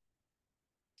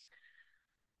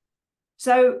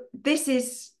 So this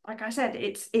is, like I said,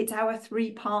 it's our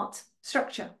three-part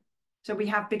structure. So we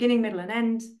have beginning, middle, and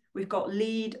end. We've got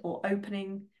lead or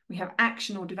opening. We have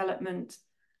action or development,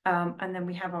 and then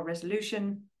we have our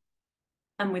resolution.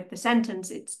 And with the sentence,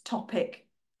 it's topic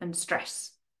and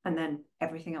stress, and then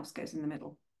everything else goes in the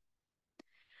middle.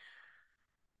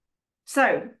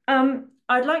 So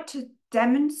I'd like to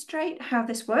demonstrate how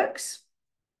this works.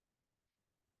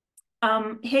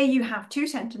 Here you have two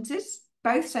sentences.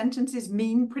 Both sentences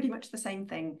mean pretty much the same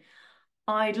thing.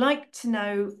 I'd like to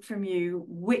know from you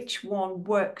which one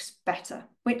works better,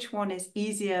 which one is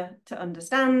easier to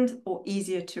understand or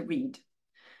easier to read.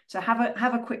 So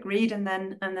have a quick read, and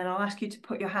then I'll ask you to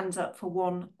put your hands up for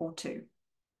one or two.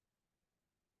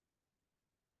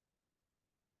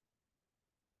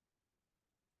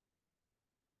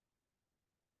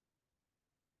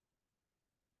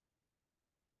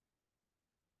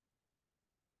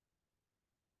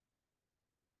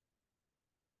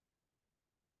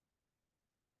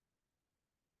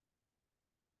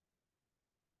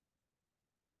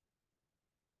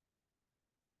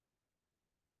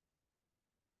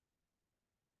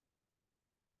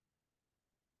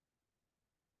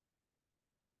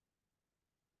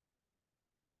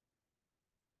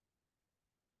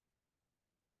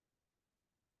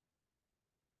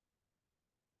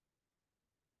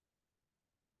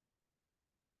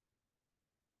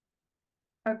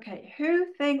 Okay,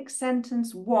 who thinks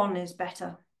sentence one is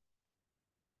better?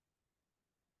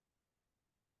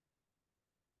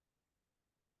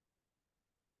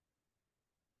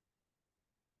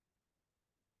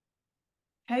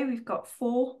 Okay, we've got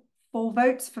four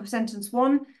votes for sentence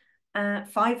one,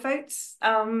 5 votes.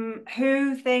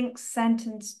 Who thinks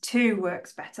sentence two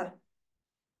works better?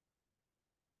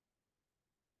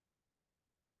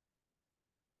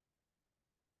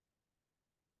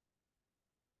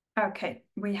 Okay,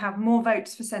 we have more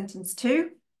votes for sentence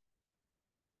two.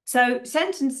 So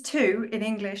sentence two in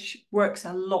English works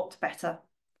a lot better.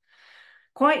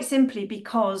 Quite simply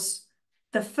because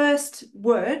the first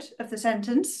word of the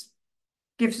sentence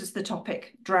gives us the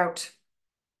topic, drought.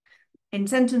 In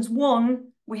sentence one,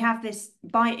 we have this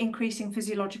by increasing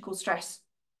physiological stress.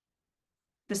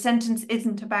 The sentence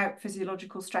isn't about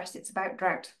physiological stress, it's about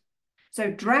drought.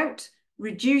 So drought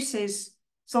reduces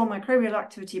soil microbial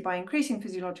activity by increasing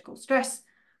physiological stress,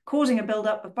 causing a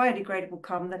buildup of biodegradable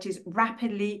carbon that is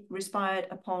rapidly respired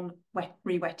upon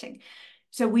re-wetting.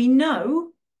 So we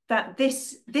know that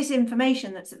this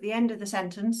information that's at the end of the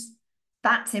sentence,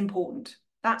 that's important.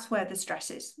 That's where the stress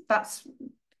is. That's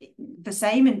the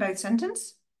same in both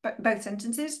sentences,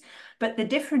 but the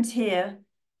difference here,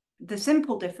 the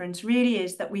simple difference really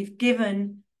is that we've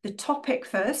given the topic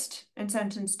first in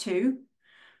sentence two,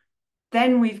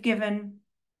 then we've given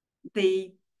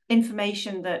the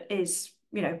information that is,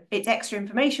 it's extra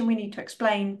information we need to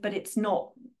explain, but it's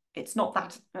not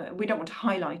that, we don't want to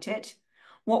highlight it.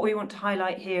 What we want to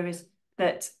highlight here is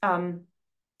that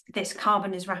this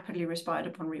carbon is rapidly respired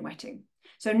upon re-wetting.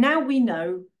 So now we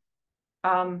know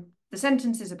the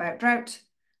sentence is about drought,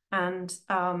 and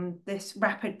this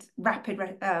rapid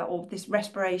or this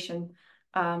respiration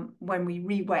when we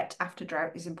re-wet after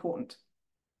drought is important.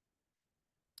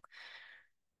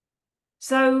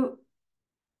 So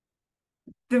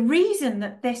the reason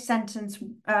that this sentence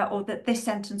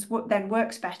then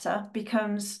works better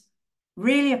becomes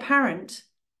really apparent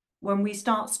when we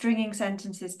start stringing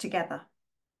sentences together.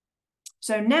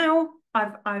 So now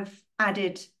I've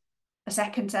added a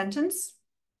second sentence.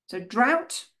 So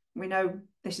drought, we know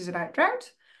this is about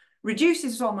drought,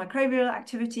 reduces soil microbial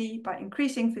activity by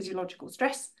increasing physiological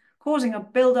stress, causing a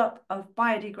buildup of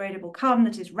biodegradable carbon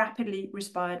that is rapidly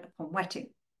respired upon wetting.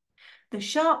 The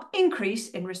sharp increase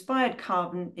in respired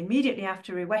carbon immediately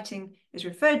after rewetting is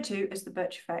referred to as the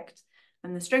Birch effect,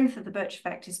 and the strength of the Birch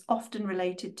effect is often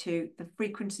related to the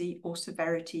frequency or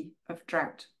severity of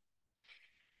drought.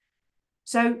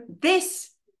 So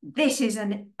this is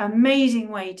an amazing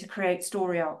way to create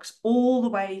story arcs all the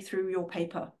way through your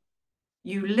paper.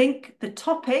 You link the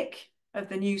topic of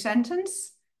the new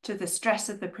sentence to the stress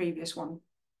of the previous one.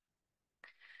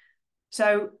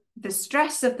 So the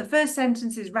stress of the first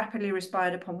sentence is rapidly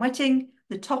respired upon wetting.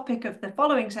 The topic of the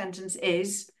following sentence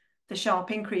is the sharp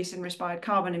increase in respired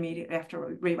carbon immediately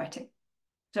after re-wetting.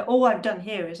 So all I've done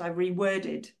here is I've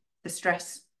reworded the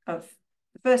stress of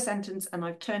the first sentence and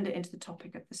I've turned it into the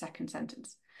topic of the second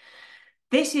sentence.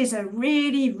 This is a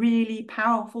really, really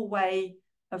powerful way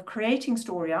of creating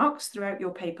story arcs throughout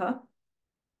your paper.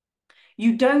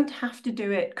 You don't have to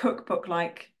do it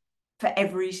cookbook-like for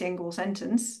every single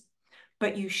sentence,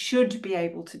 but you should be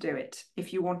able to do it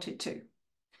if you wanted to.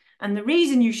 And the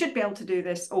reason you should be able to do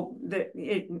this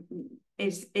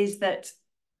is that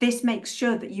this makes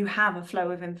sure that you have a flow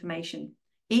of information.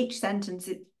 Each sentence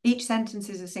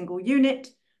is a single unit,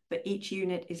 but each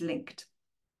unit is linked.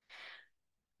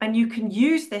 And you can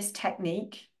use this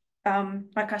technique,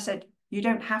 like I said, you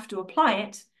don't have to apply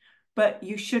it, but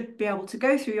you should be able to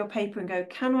go through your paper and go,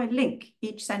 can I link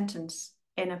each sentence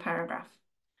in a paragraph?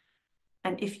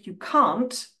 And if you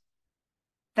can't,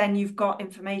 then you've got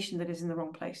information that is in the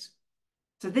wrong place.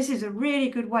 So this is a really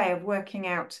good way of working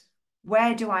out,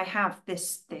 where do I have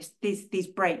these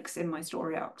breaks in my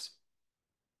story arcs?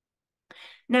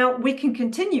 Now we can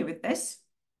continue with this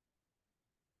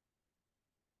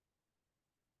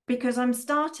because I'm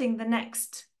starting the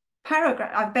next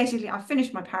paragraph. I've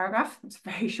finished my paragraph. It's a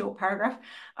very short paragraph.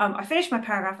 I finished my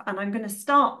paragraph and I'm going to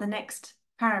start the next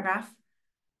paragraph.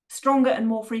 Stronger and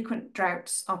more frequent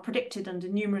droughts are predicted under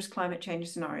numerous climate change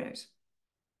scenarios.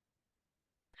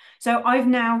 So I've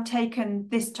now taken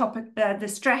this topic, the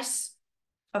stress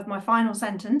of my final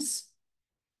sentence,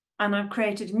 and I've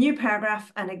created a new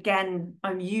paragraph. And again,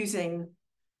 I'm using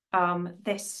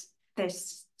the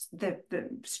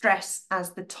stress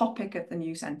as the topic of the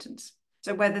new sentence.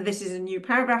 So whether this is a new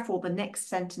paragraph or the next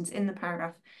sentence in the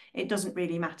paragraph, it doesn't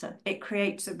really matter. It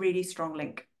creates a really strong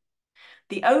link.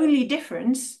 The only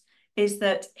difference is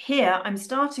that here I'm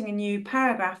starting a new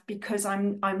paragraph because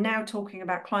I'm now talking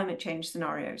about climate change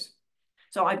scenarios.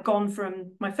 So I've gone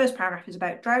from, my first paragraph is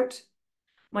about drought.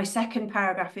 My second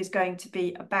paragraph is going to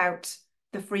be about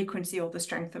the frequency or the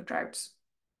strength of droughts.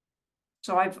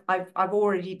 So I've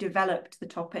already developed the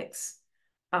topics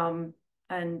and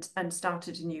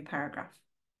started a new paragraph.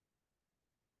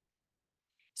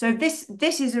 So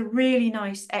this is a really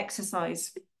nice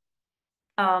exercise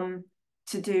to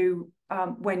do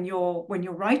when you're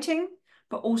writing,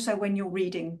 but also when you're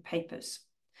reading papers.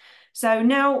 So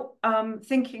now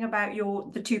thinking about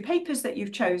the two papers that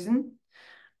you've chosen,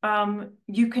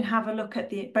 you can have a look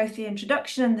at both the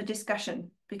introduction and the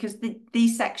discussion, because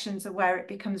these sections are where it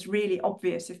becomes really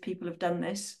obvious if people have done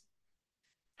this.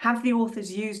 Have the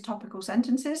authors used topical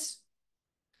sentences?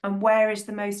 And where is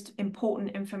the most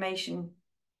important information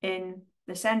in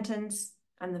the sentence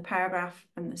and the paragraph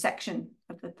and the section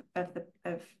of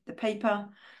the paper?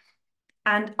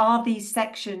 And are these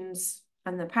sections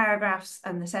and the paragraphs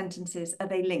and the sentences, are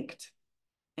they linked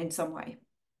in some way?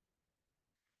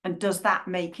 And does that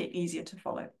make it easier to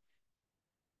follow?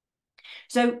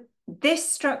 So this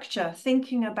structure,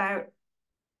 thinking about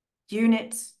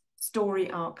units, story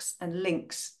arcs, and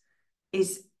links,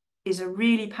 is a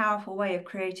really powerful way of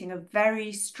creating a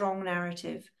very strong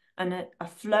narrative and a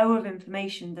flow of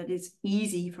information that is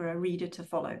easy for a reader to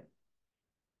follow.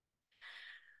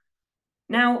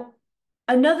 Now,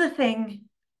 another thing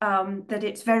that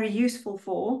it's very useful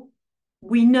for,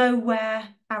 we know where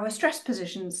our stress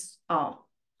positions are,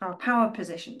 our power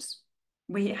positions.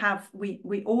 We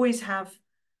always have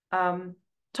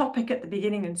topic at the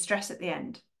beginning and stress at the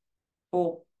end,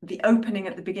 or the opening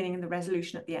at the beginning and the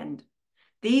resolution at the end.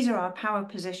 These are our power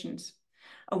positions.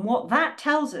 And what that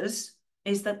tells us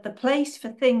is that the place for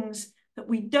things that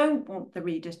we don't want the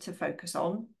reader to focus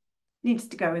on needs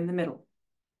to go in the middle.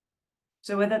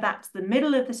 So whether that's the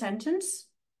middle of the sentence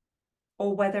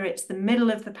or whether it's the middle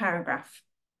of the paragraph,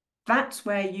 that's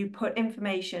where you put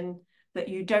information that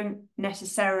you don't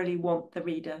necessarily want the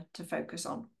reader to focus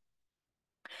on.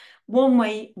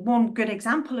 One good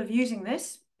example of using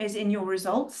this is in your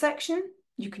results section.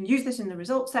 You can use this in the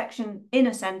results section in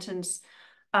a sentence.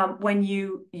 when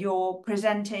you're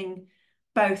presenting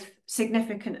both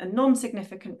significant and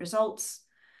non-significant results,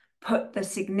 put the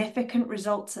significant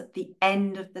results at the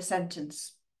end of the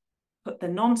sentence. Put the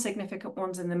non-significant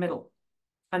ones in the middle,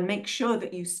 and make sure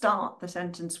that you start the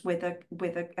sentence with a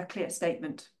clear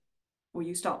statement, or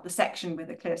you start the section with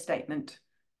a clear statement,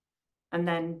 and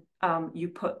then you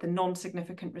put the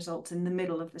non-significant results in the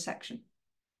middle of the section.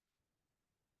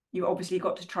 You obviously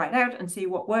got to try it out and see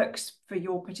what works for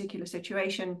your particular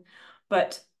situation,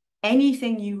 but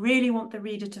anything you really want the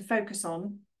reader to focus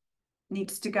on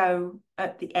needs to go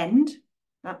at the end.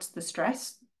 That's the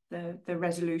stress, the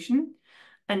resolution.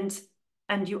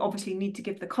 And you obviously need to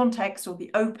give the context or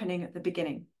the opening at the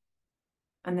beginning.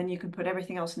 And then you can put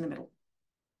everything else in the middle.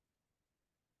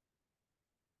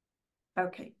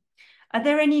 Okay. Are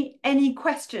there any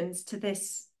questions to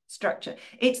this structure?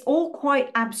 It's all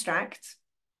quite abstract,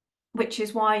 which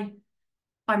is why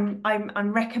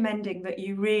I'm recommending that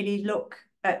you really look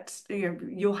at,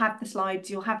 you'll have the slides,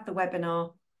 you'll have the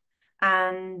webinar,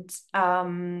 and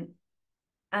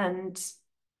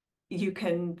you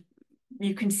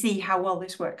can see how well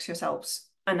this works yourselves.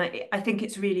 And I think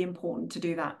it's really important to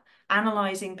do that.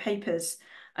 Analysing papers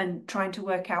and trying to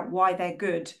work out why they're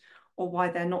good or why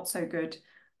they're not so good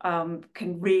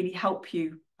can really help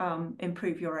you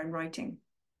improve your own writing.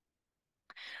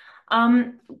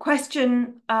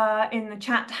 Question in the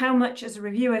chat: how much as a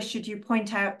reviewer should you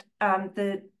point out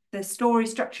the story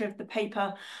structure of the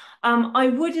paper? I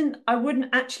wouldn't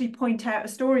actually point out a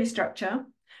story structure,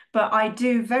 but I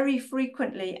do very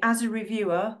frequently as a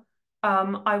reviewer.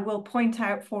 I will point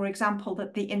out, for example,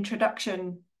 that the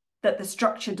introduction, that the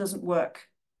structure doesn't work.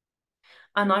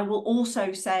 And I will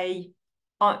also say,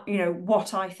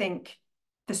 what I think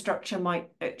the structure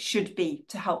should be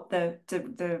to help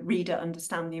the reader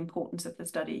understand the importance of the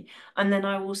study. And then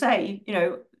I will say,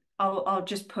 I'll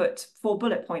just put 4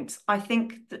 bullet points. I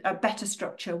think that a better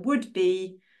structure would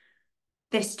be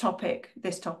this topic,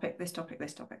 this topic, this topic,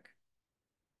 this topic.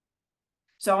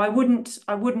 So I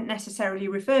wouldn't necessarily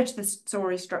refer to the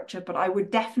story structure, but I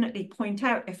would definitely point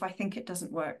out if I think it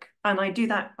doesn't work. And I do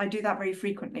that very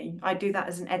frequently. I do that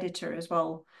as an editor as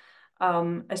well.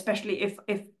 Especially if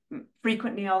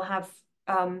frequently I'll have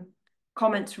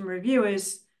comments from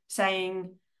reviewers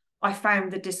saying, I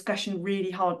found the discussion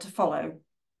really hard to follow.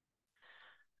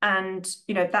 And,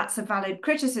 that's a valid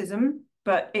criticism,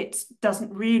 but it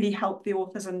doesn't really help the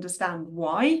authors understand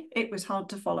why it was hard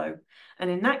to follow. And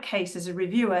in that case, as a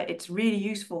reviewer, it's really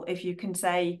useful if you can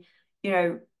say,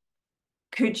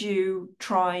 could you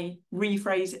try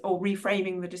rephrase or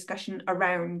reframing the discussion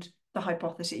around the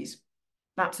hypotheses?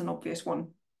 That's an obvious one.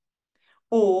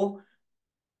 Or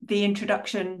the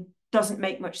introduction doesn't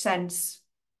make much sense.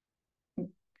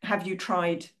 Have you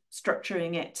tried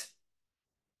structuring it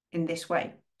in this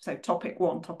way? So topic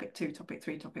 1, topic 2, topic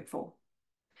 3, topic 4.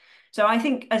 So I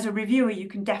think as a reviewer, you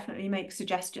can definitely make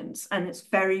suggestions, and it's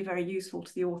very, very useful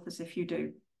to the authors if you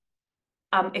do.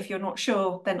 If you're not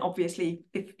sure, then obviously,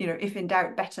 if in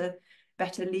doubt, better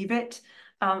leave it.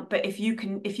 But if you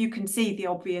can see the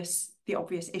obvious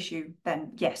issue,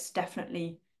 then yes,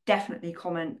 definitely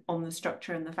comment on the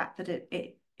structure and the fact that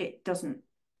it doesn't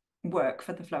work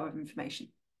for the flow of information.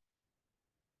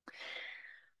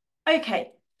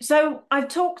 Okay, so I've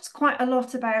talked quite a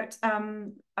lot about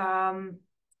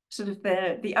sort of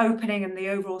the opening and the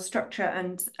overall structure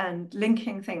and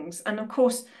linking things, and of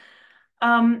course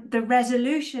the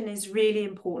resolution is really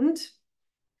important.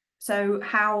 So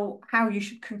how you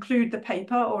should conclude the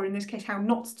paper, or in this case, how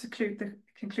not to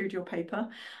conclude your paper.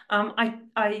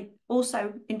 I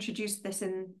also introduced this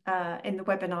in the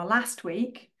webinar last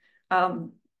week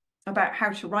about how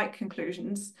to write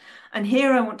conclusions. And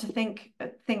here I want to think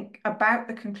about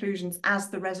the conclusions as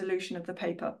the resolution of the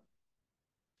paper.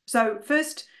 So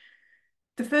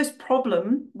the first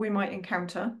problem we might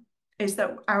encounter is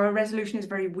that our resolution is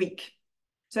very weak.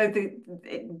 So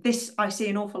this I see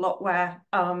an awful lot where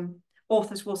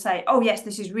authors will say, oh yes,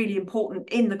 this is really important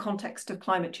in the context of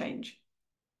climate change.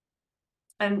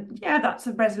 And yeah, that's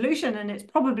a resolution, and it's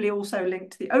probably also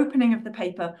linked to the opening of the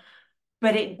paper,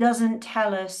 but it doesn't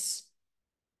tell us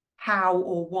how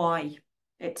or why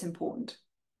it's important.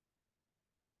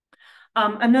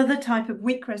 Another type of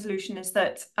weak resolution is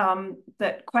that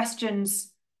that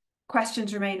questions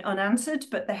remain unanswered,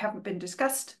 but they haven't been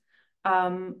discussed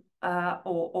or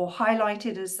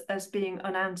highlighted as being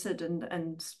unanswered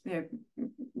and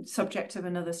subject of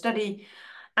another study,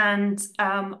 and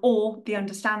or the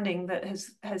understanding that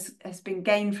has been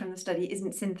gained from the study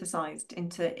isn't synthesized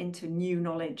into new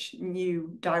knowledge,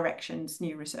 new directions,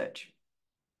 new research.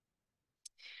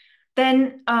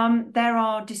 Then there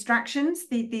are distractions.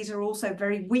 These are also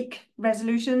very weak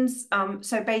resolutions.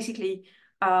 So basically,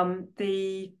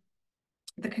 the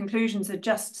conclusions are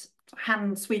just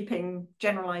hand sweeping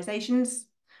generalizations,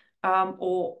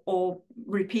 or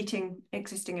repeating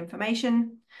existing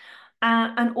information.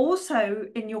 And also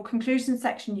in your conclusion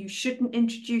section, you shouldn't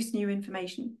introduce new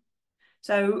information.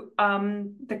 So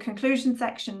the conclusion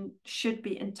section should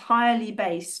be entirely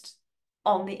based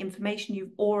on the information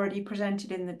you've already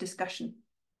presented in the discussion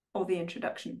or the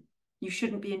introduction. You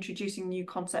shouldn't be introducing new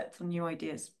concepts or new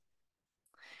ideas.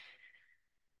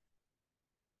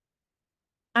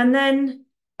 And then,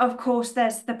 of course,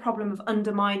 there's the problem of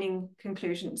undermining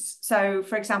conclusions. So,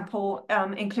 for example,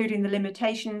 including the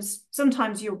limitations.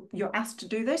 Sometimes you're asked to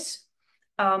do this.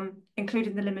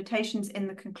 Including the limitations in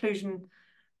the conclusion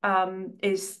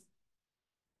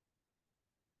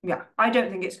yeah, I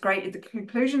don't think it's great at the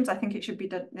conclusions. I think it should be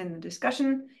done in the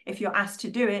discussion. If you're asked to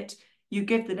do it, you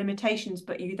give the limitations,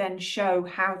 but you then show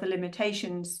how the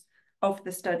limitations of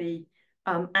the study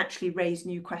actually raise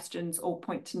new questions or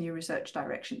point to new research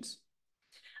directions.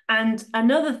 And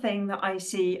another thing that I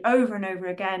see over and over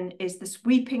again is the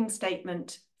sweeping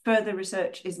statement, further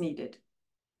research is needed.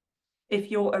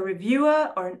 If you're a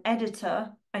reviewer or an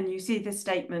editor and you see this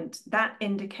statement, that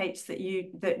indicates that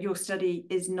your study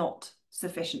is not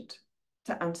sufficient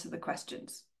to answer the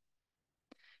questions.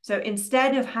 So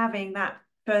instead of having that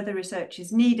further research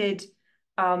is needed,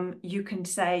 you can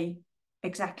say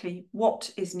exactly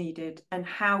what is needed and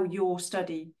how your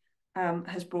study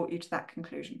has brought you to that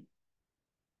conclusion.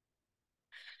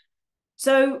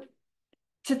 So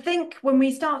when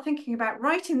we start thinking about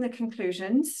writing the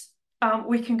conclusions,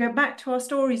 we can go back to our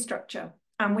story structure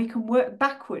and we can work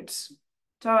backwards.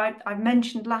 So I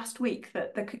mentioned last week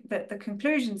that the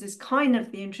conclusions is kind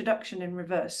of the introduction in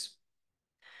reverse.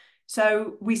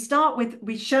 So we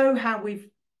show how we've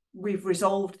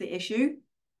resolved the issue,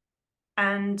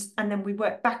 and then we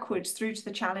work backwards through to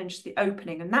the challenge, the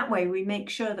opening, and that way we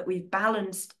make sure that we've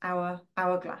balanced our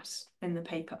hourglass in the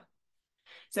paper.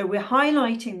 So we're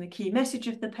highlighting the key message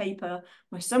of the paper,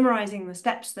 we're summarizing the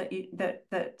steps that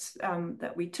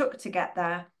we took to get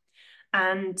there,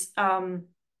 and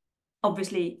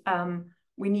obviously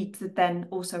we need to then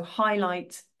also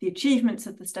highlight the achievements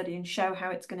of the study and show how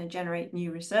it's going to generate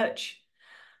new research,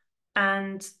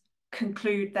 and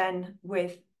conclude then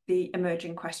with the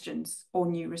emerging questions or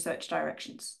new research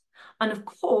directions. And of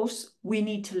course, we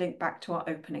need to link back to our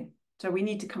opening. So we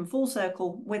need to come full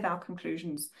circle with our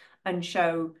conclusions and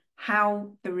show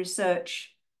how the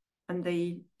research and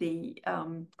the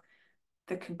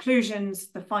conclusions,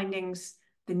 the findings,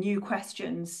 the new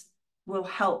questions will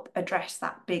help address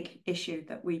that big issue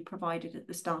that we provided at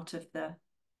the start of the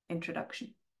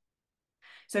introduction.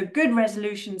 So good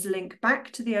resolutions link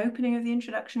back to the opening of the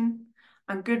introduction,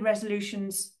 and good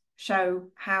resolutions show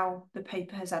how the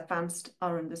paper has advanced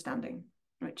our understanding,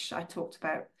 which I talked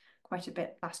about quite a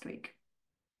bit last week.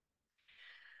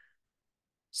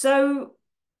 So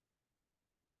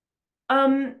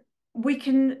we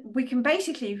can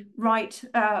basically write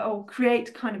or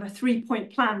create kind of a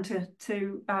 3-point plan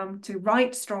to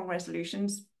write strong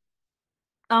resolutions.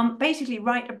 Basically,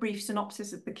 write a brief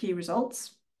synopsis of the key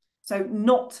results. So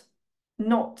we're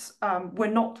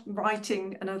not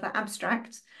writing another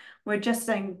abstract. We're just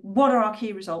saying, what are our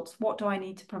key results? What do I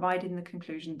need to provide in the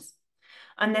conclusions?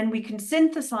 And then we can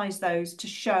synthesize those to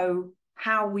show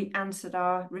how we answered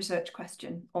our research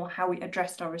question or how we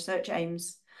addressed our research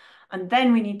aims. And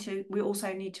then we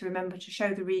also need to remember to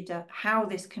show the reader how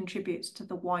this contributes to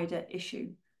the wider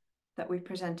issue that we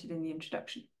presented in the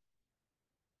introduction.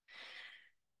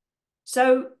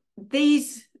 So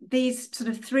these sort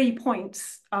of 3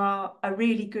 points are a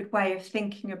really good way of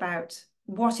thinking about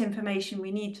what information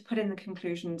we need to put in the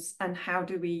conclusions and how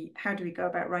do we go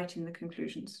about writing the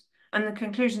conclusions. And the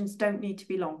conclusions don't need to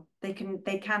be long. They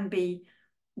can be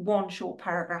one short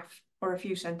paragraph or a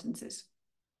few sentences.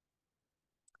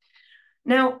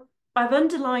 Now, I've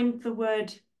underlined the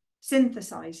word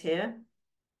synthesize here.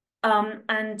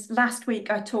 And last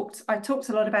week I talked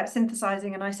a lot about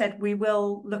synthesizing, and I said we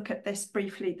will look at this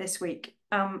briefly this week.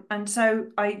 And so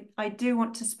I do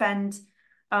want to spend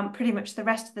pretty much the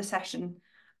rest of the session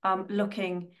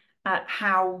looking at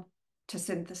how to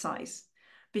synthesize,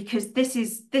 because this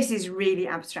is really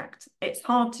abstract. It's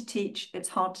hard to teach, it's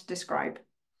hard to describe,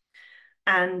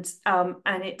 and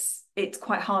it's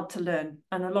quite hard to learn,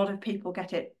 and a lot of people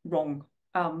get it wrong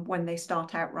when they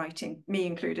start out writing, me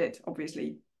included,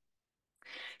 obviously.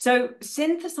 So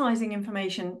synthesizing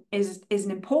information is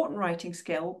an important writing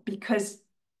skill because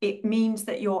it means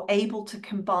that you're able to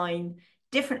combine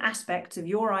different aspects of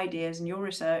your ideas and your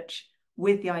research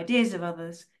with the ideas of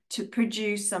others to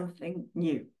produce something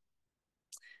new.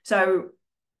 So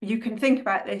you can think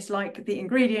about this like the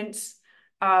ingredients,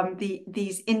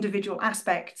 these individual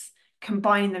aspects,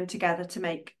 combining them together to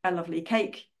make a lovely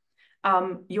cake.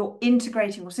 You're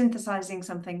integrating or synthesizing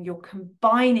something, you're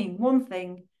combining one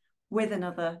thing with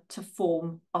another to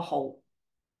form a whole,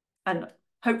 and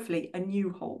hopefully a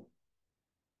new whole.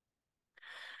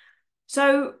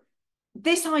 So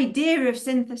this idea of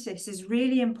synthesis is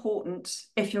really important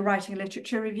if you're writing a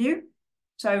literature review.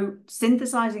 So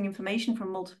synthesizing information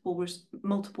from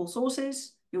multiple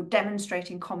sources, you're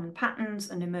demonstrating common patterns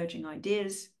and emerging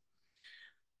ideas.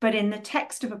 But in the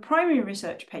text of a primary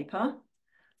research paper,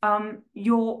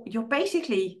 you're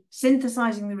basically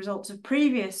synthesizing the results of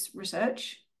previous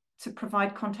research to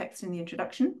provide context in the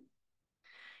introduction.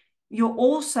 You're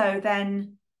also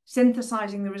then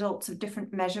synthesizing the results of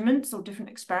different measurements or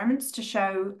different experiments to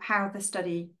show how the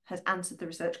study has answered the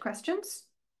research questions.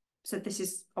 So this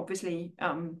is obviously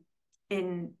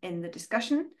in the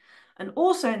discussion. And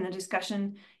also in the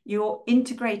discussion, you're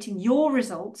integrating your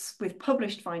results with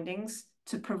published findings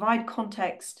to provide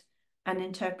context and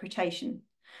interpretation.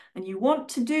 And you want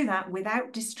to do that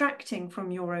without distracting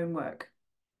from your own work.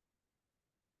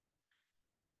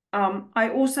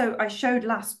 I showed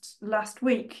last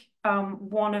week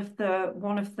one of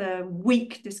the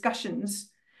weak discussions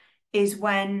is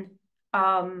when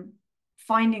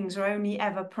findings are only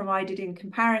ever provided in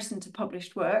comparison to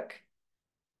published work,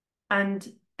 and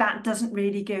that doesn't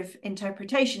really give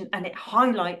interpretation, and it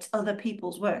highlights other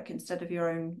people's work instead of your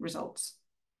own results.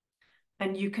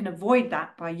 And you can avoid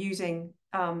that by using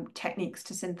techniques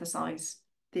to synthesize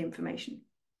the information.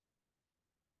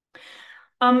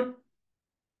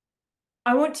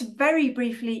 I want to very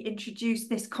briefly introduce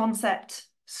this concept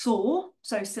SOAR,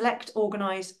 so select,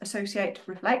 organize, associate,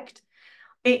 reflect.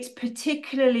 It's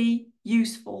particularly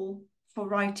useful for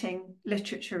writing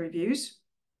literature reviews.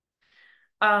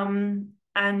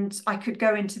 And I could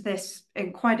go into this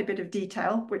in quite a bit of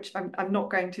detail, which I'm not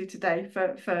going to today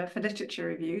for literature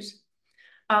reviews.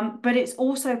 But it's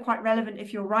also quite relevant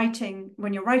if you're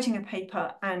when you're writing a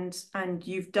paper and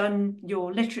you've done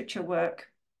your literature work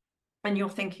and you're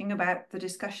thinking about the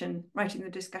discussion, writing the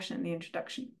discussion and the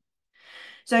introduction.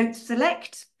 So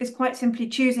select is quite simply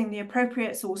choosing the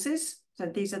appropriate sources. So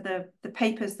these are the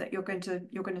papers that you're going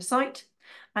to cite,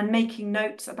 and making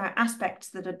notes about aspects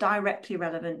that are directly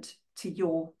relevant to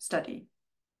your study.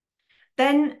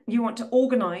 Then you want to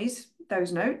organize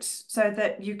those notes so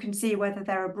that you can see whether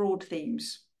there are broad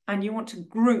themes, and you want to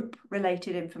group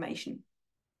related information.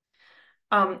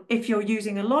 If you're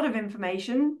using a lot of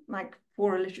information, like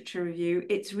for a literature review,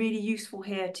 it's really useful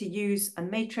here to use a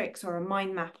matrix or a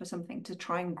mind map or something to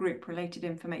try and group related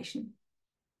information.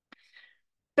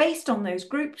 Based on those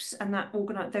groups and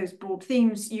those broad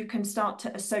themes, you can start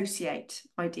to associate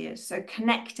ideas. So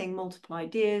connecting multiple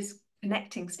ideas,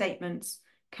 connecting statements,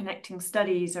 connecting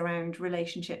studies around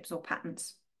relationships or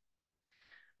patterns.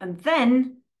 And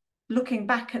then looking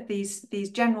back at these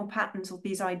general patterns or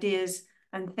these ideas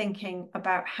and thinking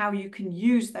about how you can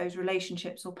use those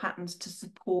relationships or patterns to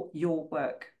support your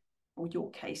work or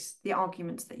your case, the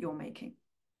arguments that you're making.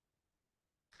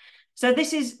 So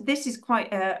this is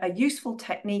quite a useful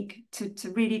technique to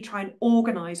really try and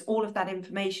organize all of that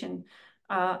information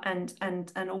and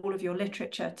all of your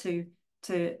literature to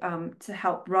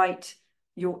help write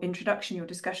your introduction, your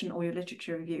discussion, or your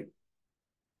literature review.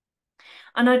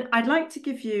 And I'd like to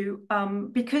give you,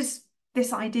 because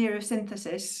this idea of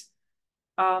synthesis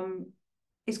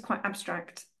is quite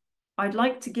abstract, I'd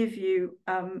like to give you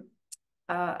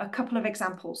a couple of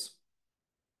examples.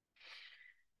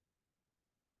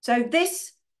 So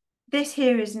this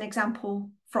here is an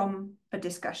example from a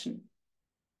discussion.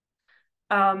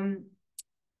 Have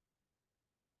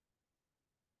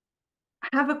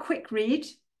a quick read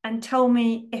and tell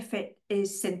me if it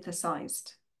is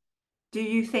synthesized. Do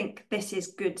you think this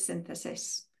is good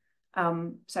synthesis?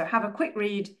 So have a quick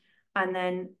read and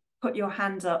then put your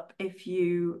hands up if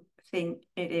you think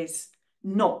it is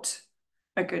not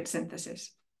a good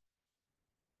synthesis.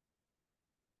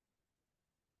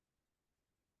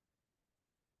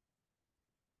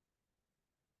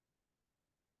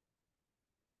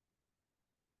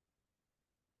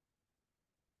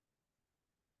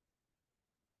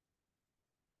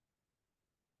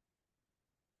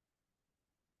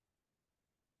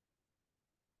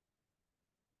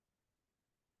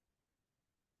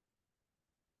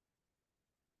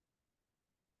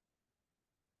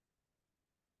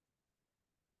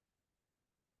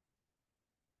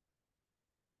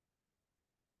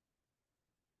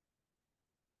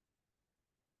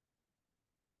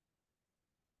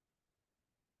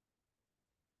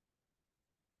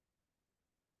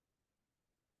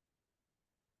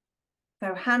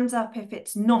 So hands up if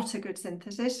it's not a good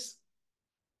synthesis.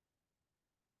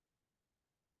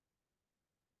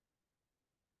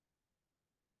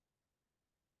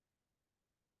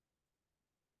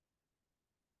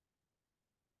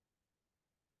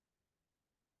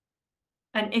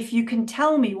 And if you can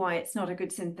tell me why it's not a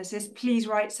good synthesis, please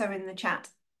write so in the chat.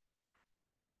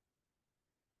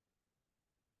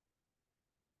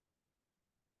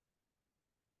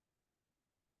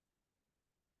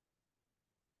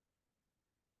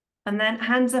 And then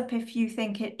hands up if you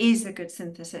think it is a good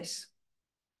synthesis.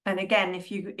 And again,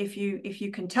 if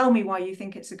you can tell me why you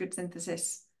think it's a good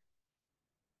synthesis,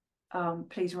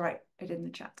 please write it in the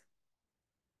chat.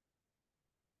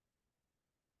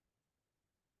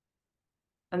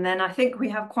 And then I think we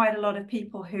have quite a lot of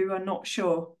people who are not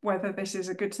sure whether this is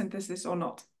a good synthesis or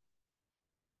not.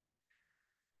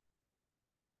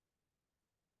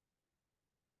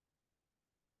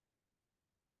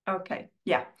 Okay,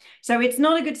 yeah. So it's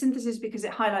not a good synthesis because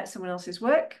it highlights someone else's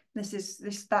work.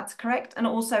 That's correct. And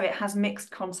also it has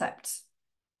mixed concepts.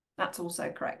 That's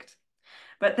also correct.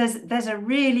 But there's a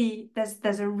really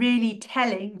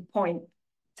telling point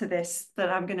to this that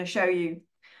I'm going to show you.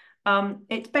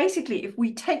 It's basically, if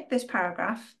we take this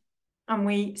paragraph and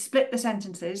we split the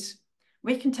sentences,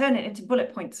 we can turn it into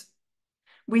bullet points.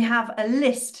 We have a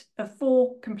list of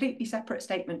 4 completely separate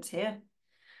statements here.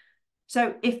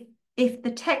 So if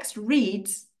the text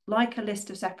reads like a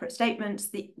list of separate statements,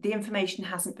 the information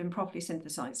hasn't been properly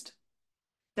synthesized.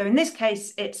 So in this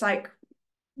case, it's like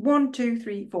 1, 2,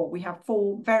 3, 4. We have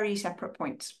 4 very separate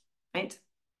points, right?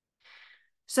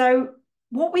 So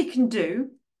what we can do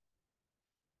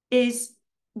is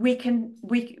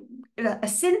a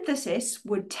synthesis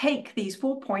would take these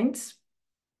 4 points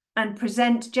and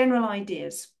present general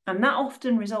ideas, and that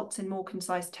often results in more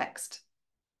concise text.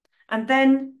 And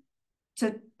then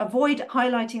to avoid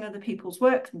highlighting other people's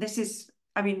work, this is,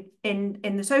 I mean,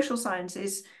 in the social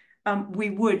sciences, we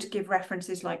would give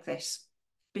references like this,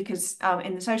 because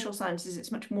in the social sciences,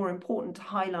 it's much more important to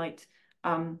highlight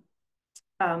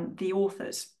the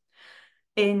authors.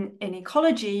 In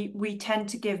ecology, we tend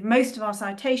to give most of our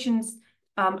citations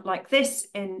like this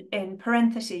in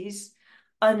parentheses,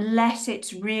 unless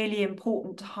it's really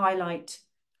important to highlight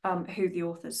who the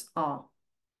authors are.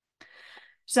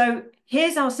 So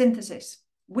here's our synthesis.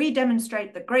 We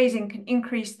demonstrate that grazing can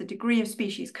increase the degree of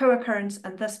species co-occurrence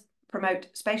and thus promote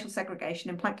spatial segregation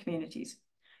in plant communities.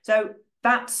 So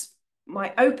that's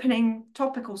my opening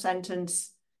topical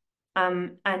sentence,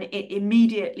 and it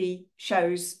immediately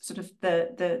shows sort of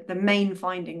the main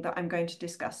finding that I'm going to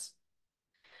discuss.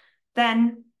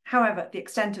 Then, however, the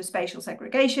extent of spatial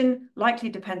segregation likely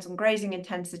depends on grazing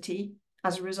intensity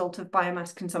as a result of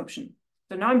biomass consumption.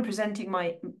 So now I'm presenting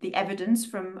the evidence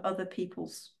from other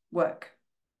people's work.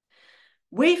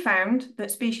 We found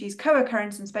that species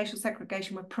co-occurrence and spatial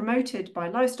segregation were promoted by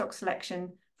livestock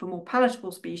selection for more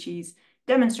palatable species,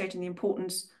 demonstrating the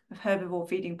importance of herbivore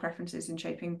feeding preferences in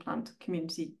shaping plant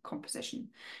community composition.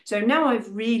 So now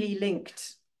I've really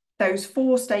linked those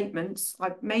 4 statements.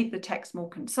 I've made the text more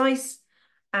concise,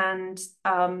 and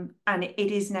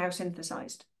it is now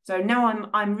synthesized. So now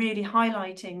I'm really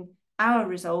highlighting our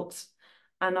results,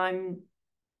 and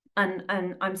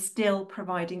I'm still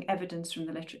providing evidence from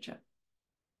the literature.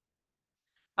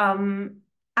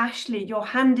 Ashley, your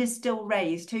hand is still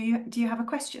raised. Do you have a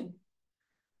question?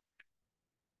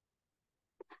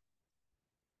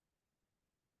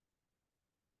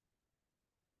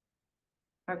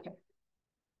 Okay.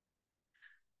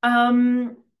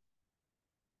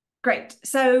 Great.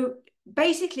 So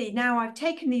basically now I've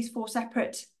taken these 4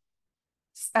 separate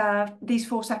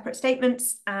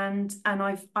statements and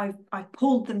I've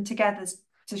pulled them together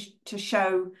to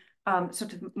show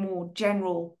sort of more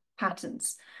general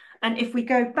patterns. And if we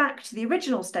go back to the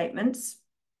original statements,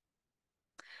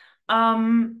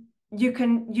 you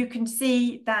can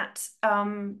see that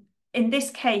in this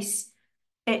case,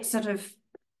 it's sort of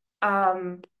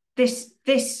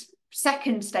this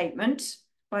second statement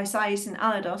by Sais and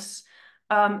Alados,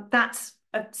 that's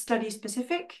a study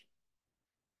specific.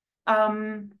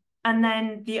 And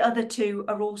then the other 2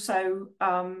 are also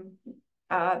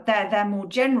they're more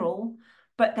general,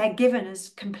 but they're given as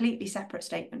completely separate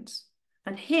statements.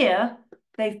 And here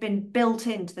they've been built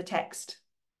into the text.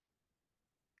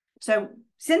 So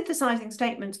synthesizing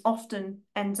statements often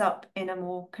ends up in a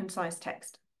more concise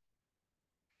text.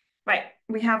 Right,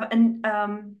 we have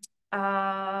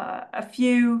a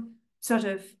few sort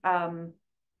of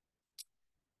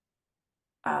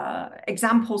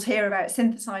examples here about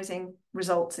synthesizing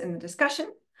results in the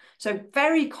discussion. So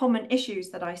very common issues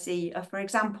that I see are, for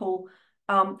example,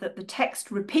 that the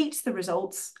text repeats the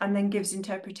results and then gives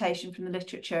interpretation from the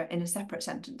literature in a separate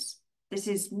sentence. This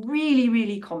is really,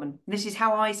 really common. This is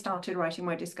how I started writing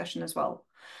my discussion as well,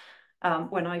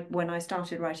 when I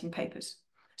started writing papers.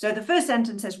 So the first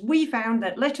sentence says, we found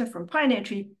that litter from pioneer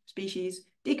tree species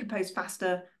decomposed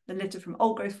faster than litter from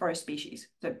old growth forest species.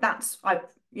 So that's, I've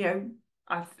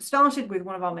started with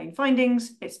one of our main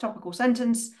findings. It's topical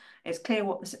sentence. It's clear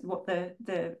what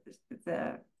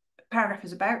the paragraph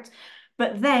is about.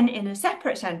 But then in a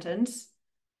separate sentence,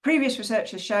 previous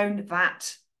research has shown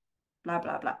that blah,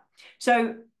 blah, blah.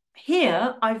 So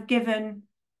here I've given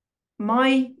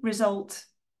my result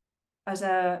as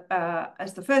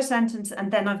the first sentence,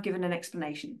 and then I've given an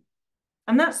explanation.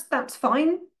 And that's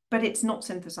fine, but it's not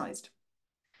synthesized.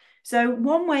 So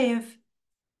one way of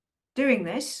doing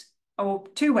this, or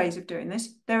two ways of doing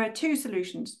this, there are two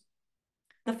solutions.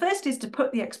 The first is to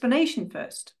put the explanation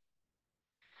first.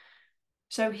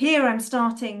 So here I'm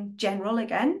starting general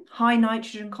again. High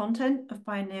nitrogen content of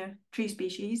pioneer tree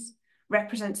species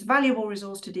represents a valuable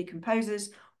resource to decomposers,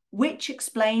 which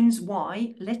explains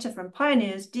why litter from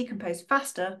pioneers decompose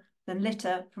faster than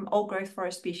litter from old growth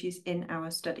forest species in our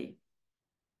study.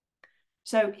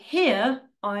 So here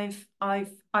I've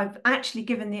actually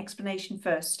given the explanation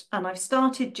first, and I've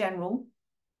started general,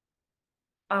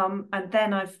 and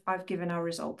then I've given our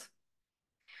result.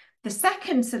 The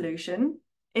second solution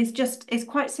is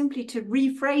quite simply to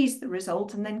rephrase the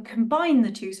result and then combine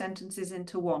the two sentences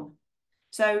into one.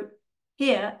 So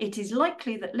here, it is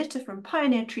likely that litter from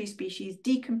pioneer tree species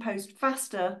decomposed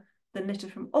faster than litter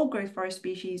from old growth forest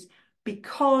species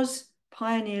because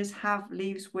pioneers have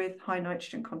leaves with high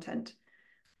nitrogen content.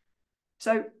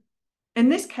 So in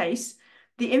this case,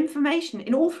 the information,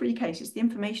 in all three cases, the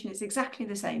information is exactly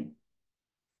the same.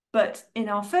 But in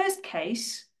our first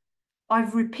case,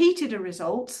 I've repeated a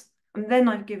result and then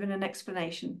I've given an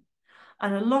explanation.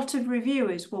 And a lot of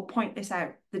reviewers will point this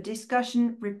out. The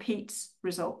discussion repeats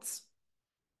results.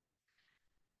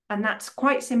 And that's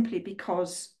quite simply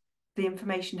because the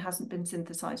information hasn't been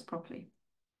synthesized properly.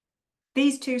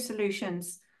 These two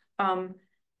solutions,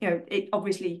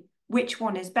 obviously which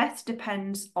one is best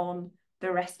depends on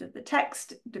the rest of the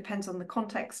text, depends on the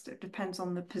context, it depends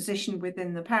on the position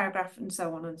within the paragraph and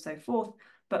so on and so forth.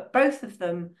 But both of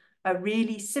them are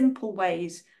really simple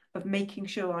ways of making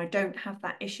sure I don't have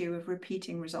that issue of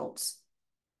repeating results.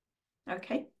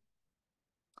 Okay.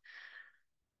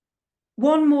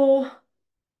 One more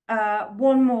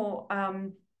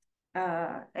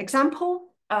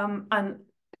example,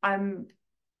 and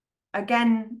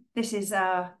again, this is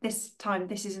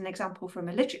an example from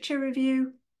a literature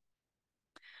review.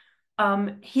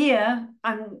 Here,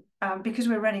 because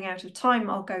we're running out of time,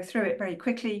 I'll go through it very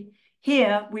quickly.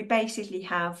 Here, we basically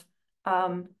have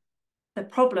the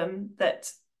problem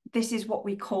that this is what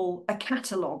we call a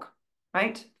catalogue,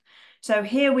 right? So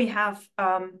here we have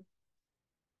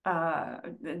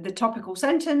the topical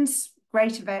sentence,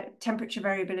 greater temperature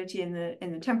variability in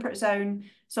the temperate zone.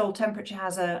 Soil temperature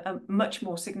has a much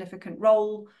more significant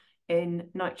role in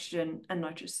nitrogen and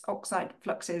nitrous oxide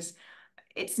fluxes.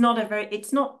 It's not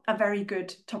a very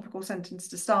good topical sentence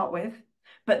to start with.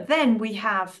 But then we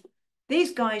have,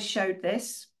 these guys showed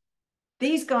this,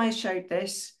 these guys showed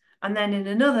this, and then in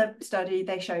another study,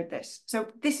 they showed this. So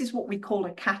this is what we call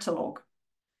a catalogue.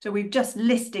 So we're just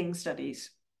listing studies.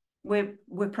 We're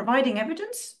providing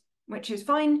evidence, which is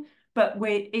fine, but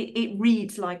it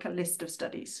reads like a list of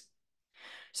studies.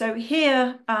 So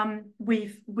here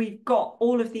we've got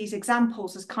all of these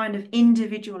examples as kind of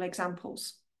individual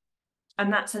examples.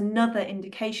 And that's another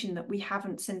indication that we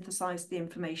haven't synthesized the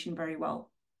information very well.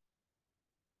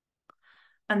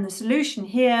 And the solution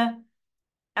here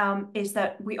is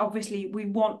that we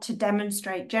want to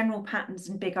demonstrate general patterns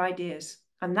and big ideas.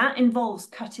 And that involves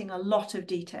cutting a lot of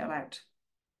detail out.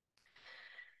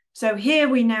 So here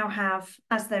we now have,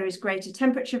 as there is greater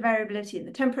temperature variability in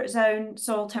the temperate zone,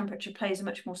 soil temperature plays a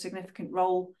much more significant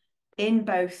role in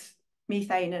both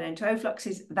methane and N2O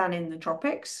fluxes than in the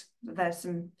tropics. There's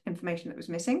some information that was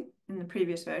missing in the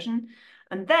previous version.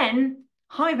 And then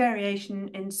high variation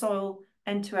in soil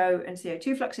N2O and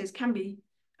CO2 fluxes can be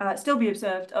still be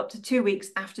observed up to 2 weeks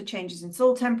after changes in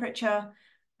soil temperature,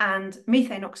 and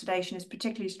methane oxidation is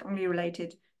particularly strongly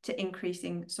related to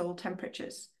increasing soil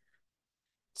temperatures.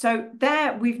 So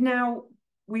there we've now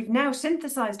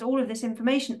synthesized all of this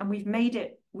information, and we've made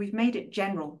it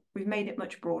general. We've made it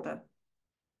much broader.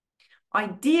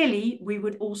 Ideally, we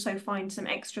would also find some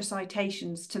extra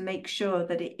citations to make sure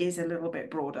that it is a little bit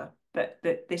broader,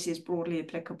 that this is broadly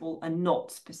applicable and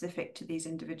not specific to these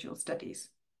individual studies.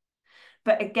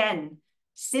 But again,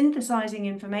 synthesizing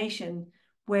information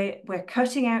we're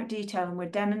cutting out detail and we're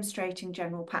demonstrating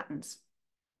general patterns.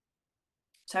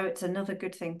 So it's another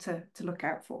good thing to look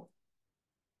out for.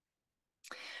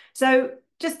 So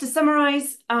just to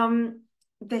summarize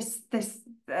this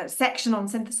section on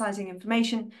synthesizing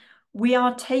information, we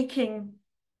are taking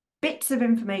bits of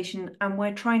information and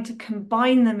we're trying to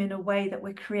combine them in a way that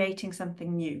we're creating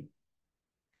something new.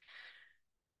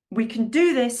 We can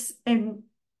do this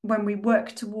when we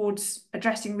work towards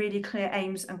addressing really clear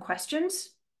aims and questions.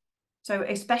 So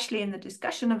especially in the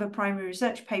discussion of a primary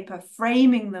research paper,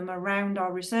 framing them around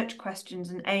our research questions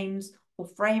and aims, or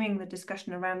framing the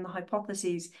discussion around the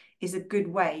hypotheses, is a good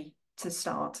way to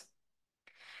start.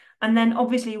 And then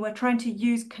obviously we're trying to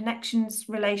use connections,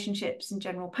 relationships, and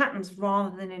general patterns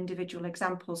rather than individual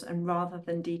examples and rather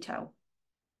than detail.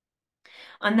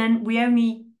 And then we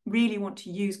only really want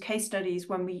to use case studies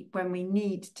when we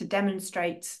need to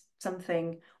demonstrate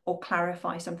something or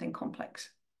clarify something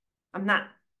complex. And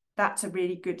that's a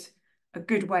really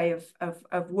good way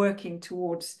of working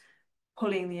towards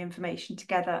pulling the information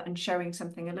together and showing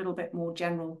something a little bit more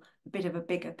general, a bit of a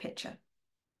bigger picture.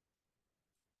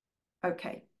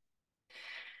 Okay.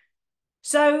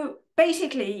 So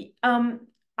basically,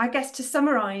 I guess to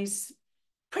summarize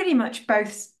pretty much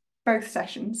both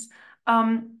sessions,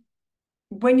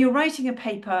 when you're writing a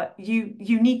paper, you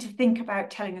need to think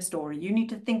about telling a story. You need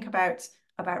to think about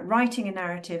writing a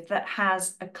narrative that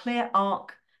has a clear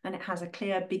arc and it has a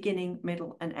clear beginning,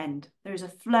 middle, and end. There is a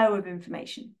flow of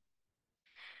information.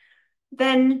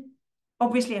 Then,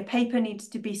 obviously, a paper needs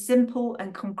to be simple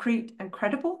and concrete and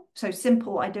credible. So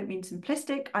simple, I don't mean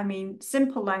simplistic. I mean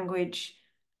simple language,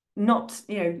 not,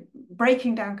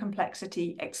 breaking down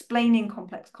complexity, explaining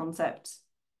complex concepts,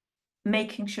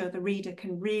 making sure the reader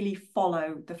can really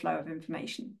follow the flow of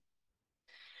information.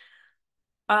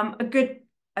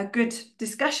 A good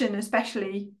discussion,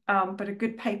 especially, but a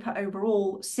good paper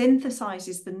overall,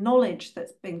 synthesizes the knowledge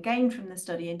that's been gained from the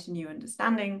study into new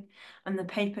understanding. And the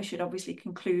paper should obviously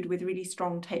conclude with really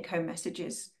strong take-home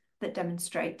messages that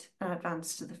demonstrate an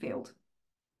advance to the field.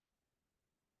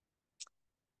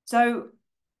 So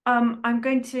I'm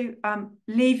going to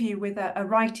leave you with a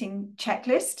writing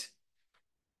checklist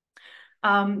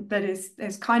that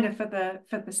is kind of for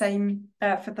the same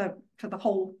for the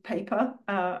whole paper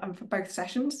and for both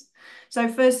sessions. So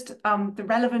first, the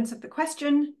relevance of the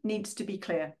question needs to be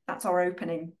clear. That's our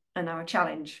opening and our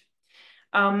challenge.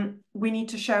 We need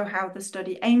to show how the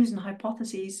study aims and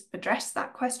hypotheses address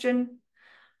that question.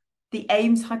 The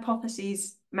aims,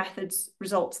 hypotheses, methods,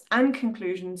 results, and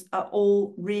conclusions are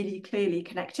all really clearly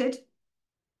connected.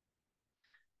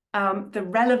 The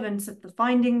relevance of the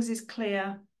findings is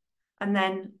clear. And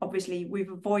then obviously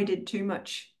we've avoided too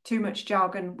much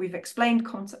jargon. We've explained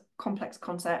complex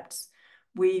concepts.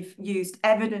 We've used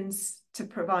evidence to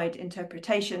provide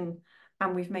interpretation,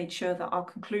 and we've made sure that our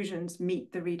conclusions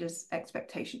meet the reader's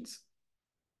expectations.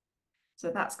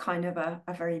 So that's kind of a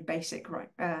very basic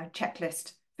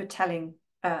checklist for telling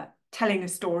a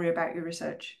story about your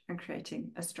research and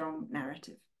creating a strong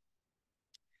narrative.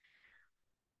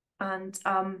 And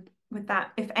with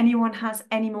that, if anyone has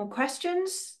any more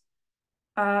questions,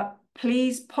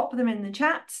 please pop them in the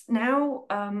chat now.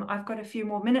 I've got a few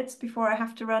more minutes before I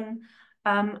have to run.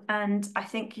 And I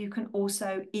think you can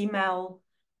also email,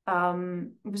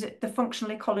 was it the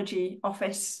Functional Ecology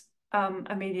Office,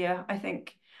 Amelia, I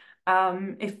think,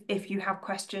 if you have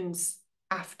questions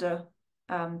after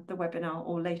the webinar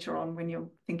or later on when you're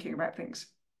thinking about things.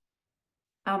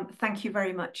 Thank you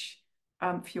very much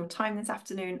for your time this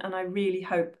afternoon, and I really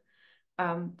hope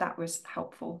that was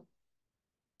helpful.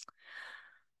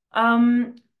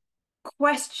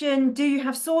 Question, do you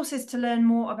have sources to learn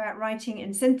more about writing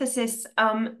in synthesis?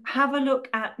 Have a look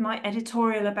at my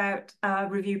editorial about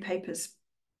review papers.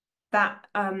 That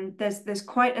there's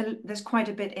quite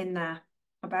a bit in there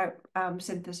about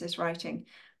synthesis writing.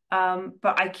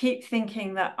 But I keep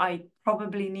thinking that I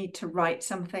probably need to write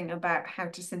something about how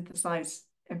to synthesize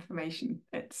information.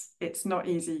 It's not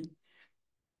easy.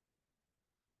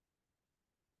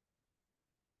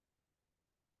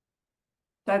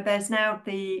 So there's now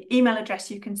the email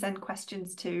address you can send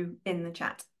questions to in the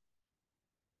chat.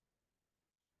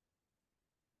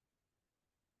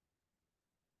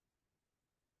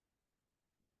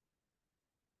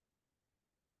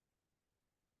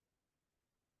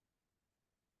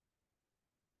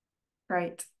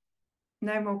 Great.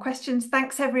 No more questions.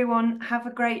 Thanks, everyone. Have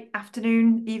a great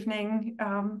afternoon, evening,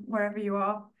 wherever you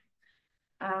are.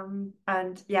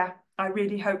 And yeah, I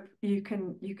really hope you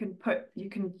can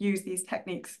use these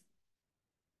techniques.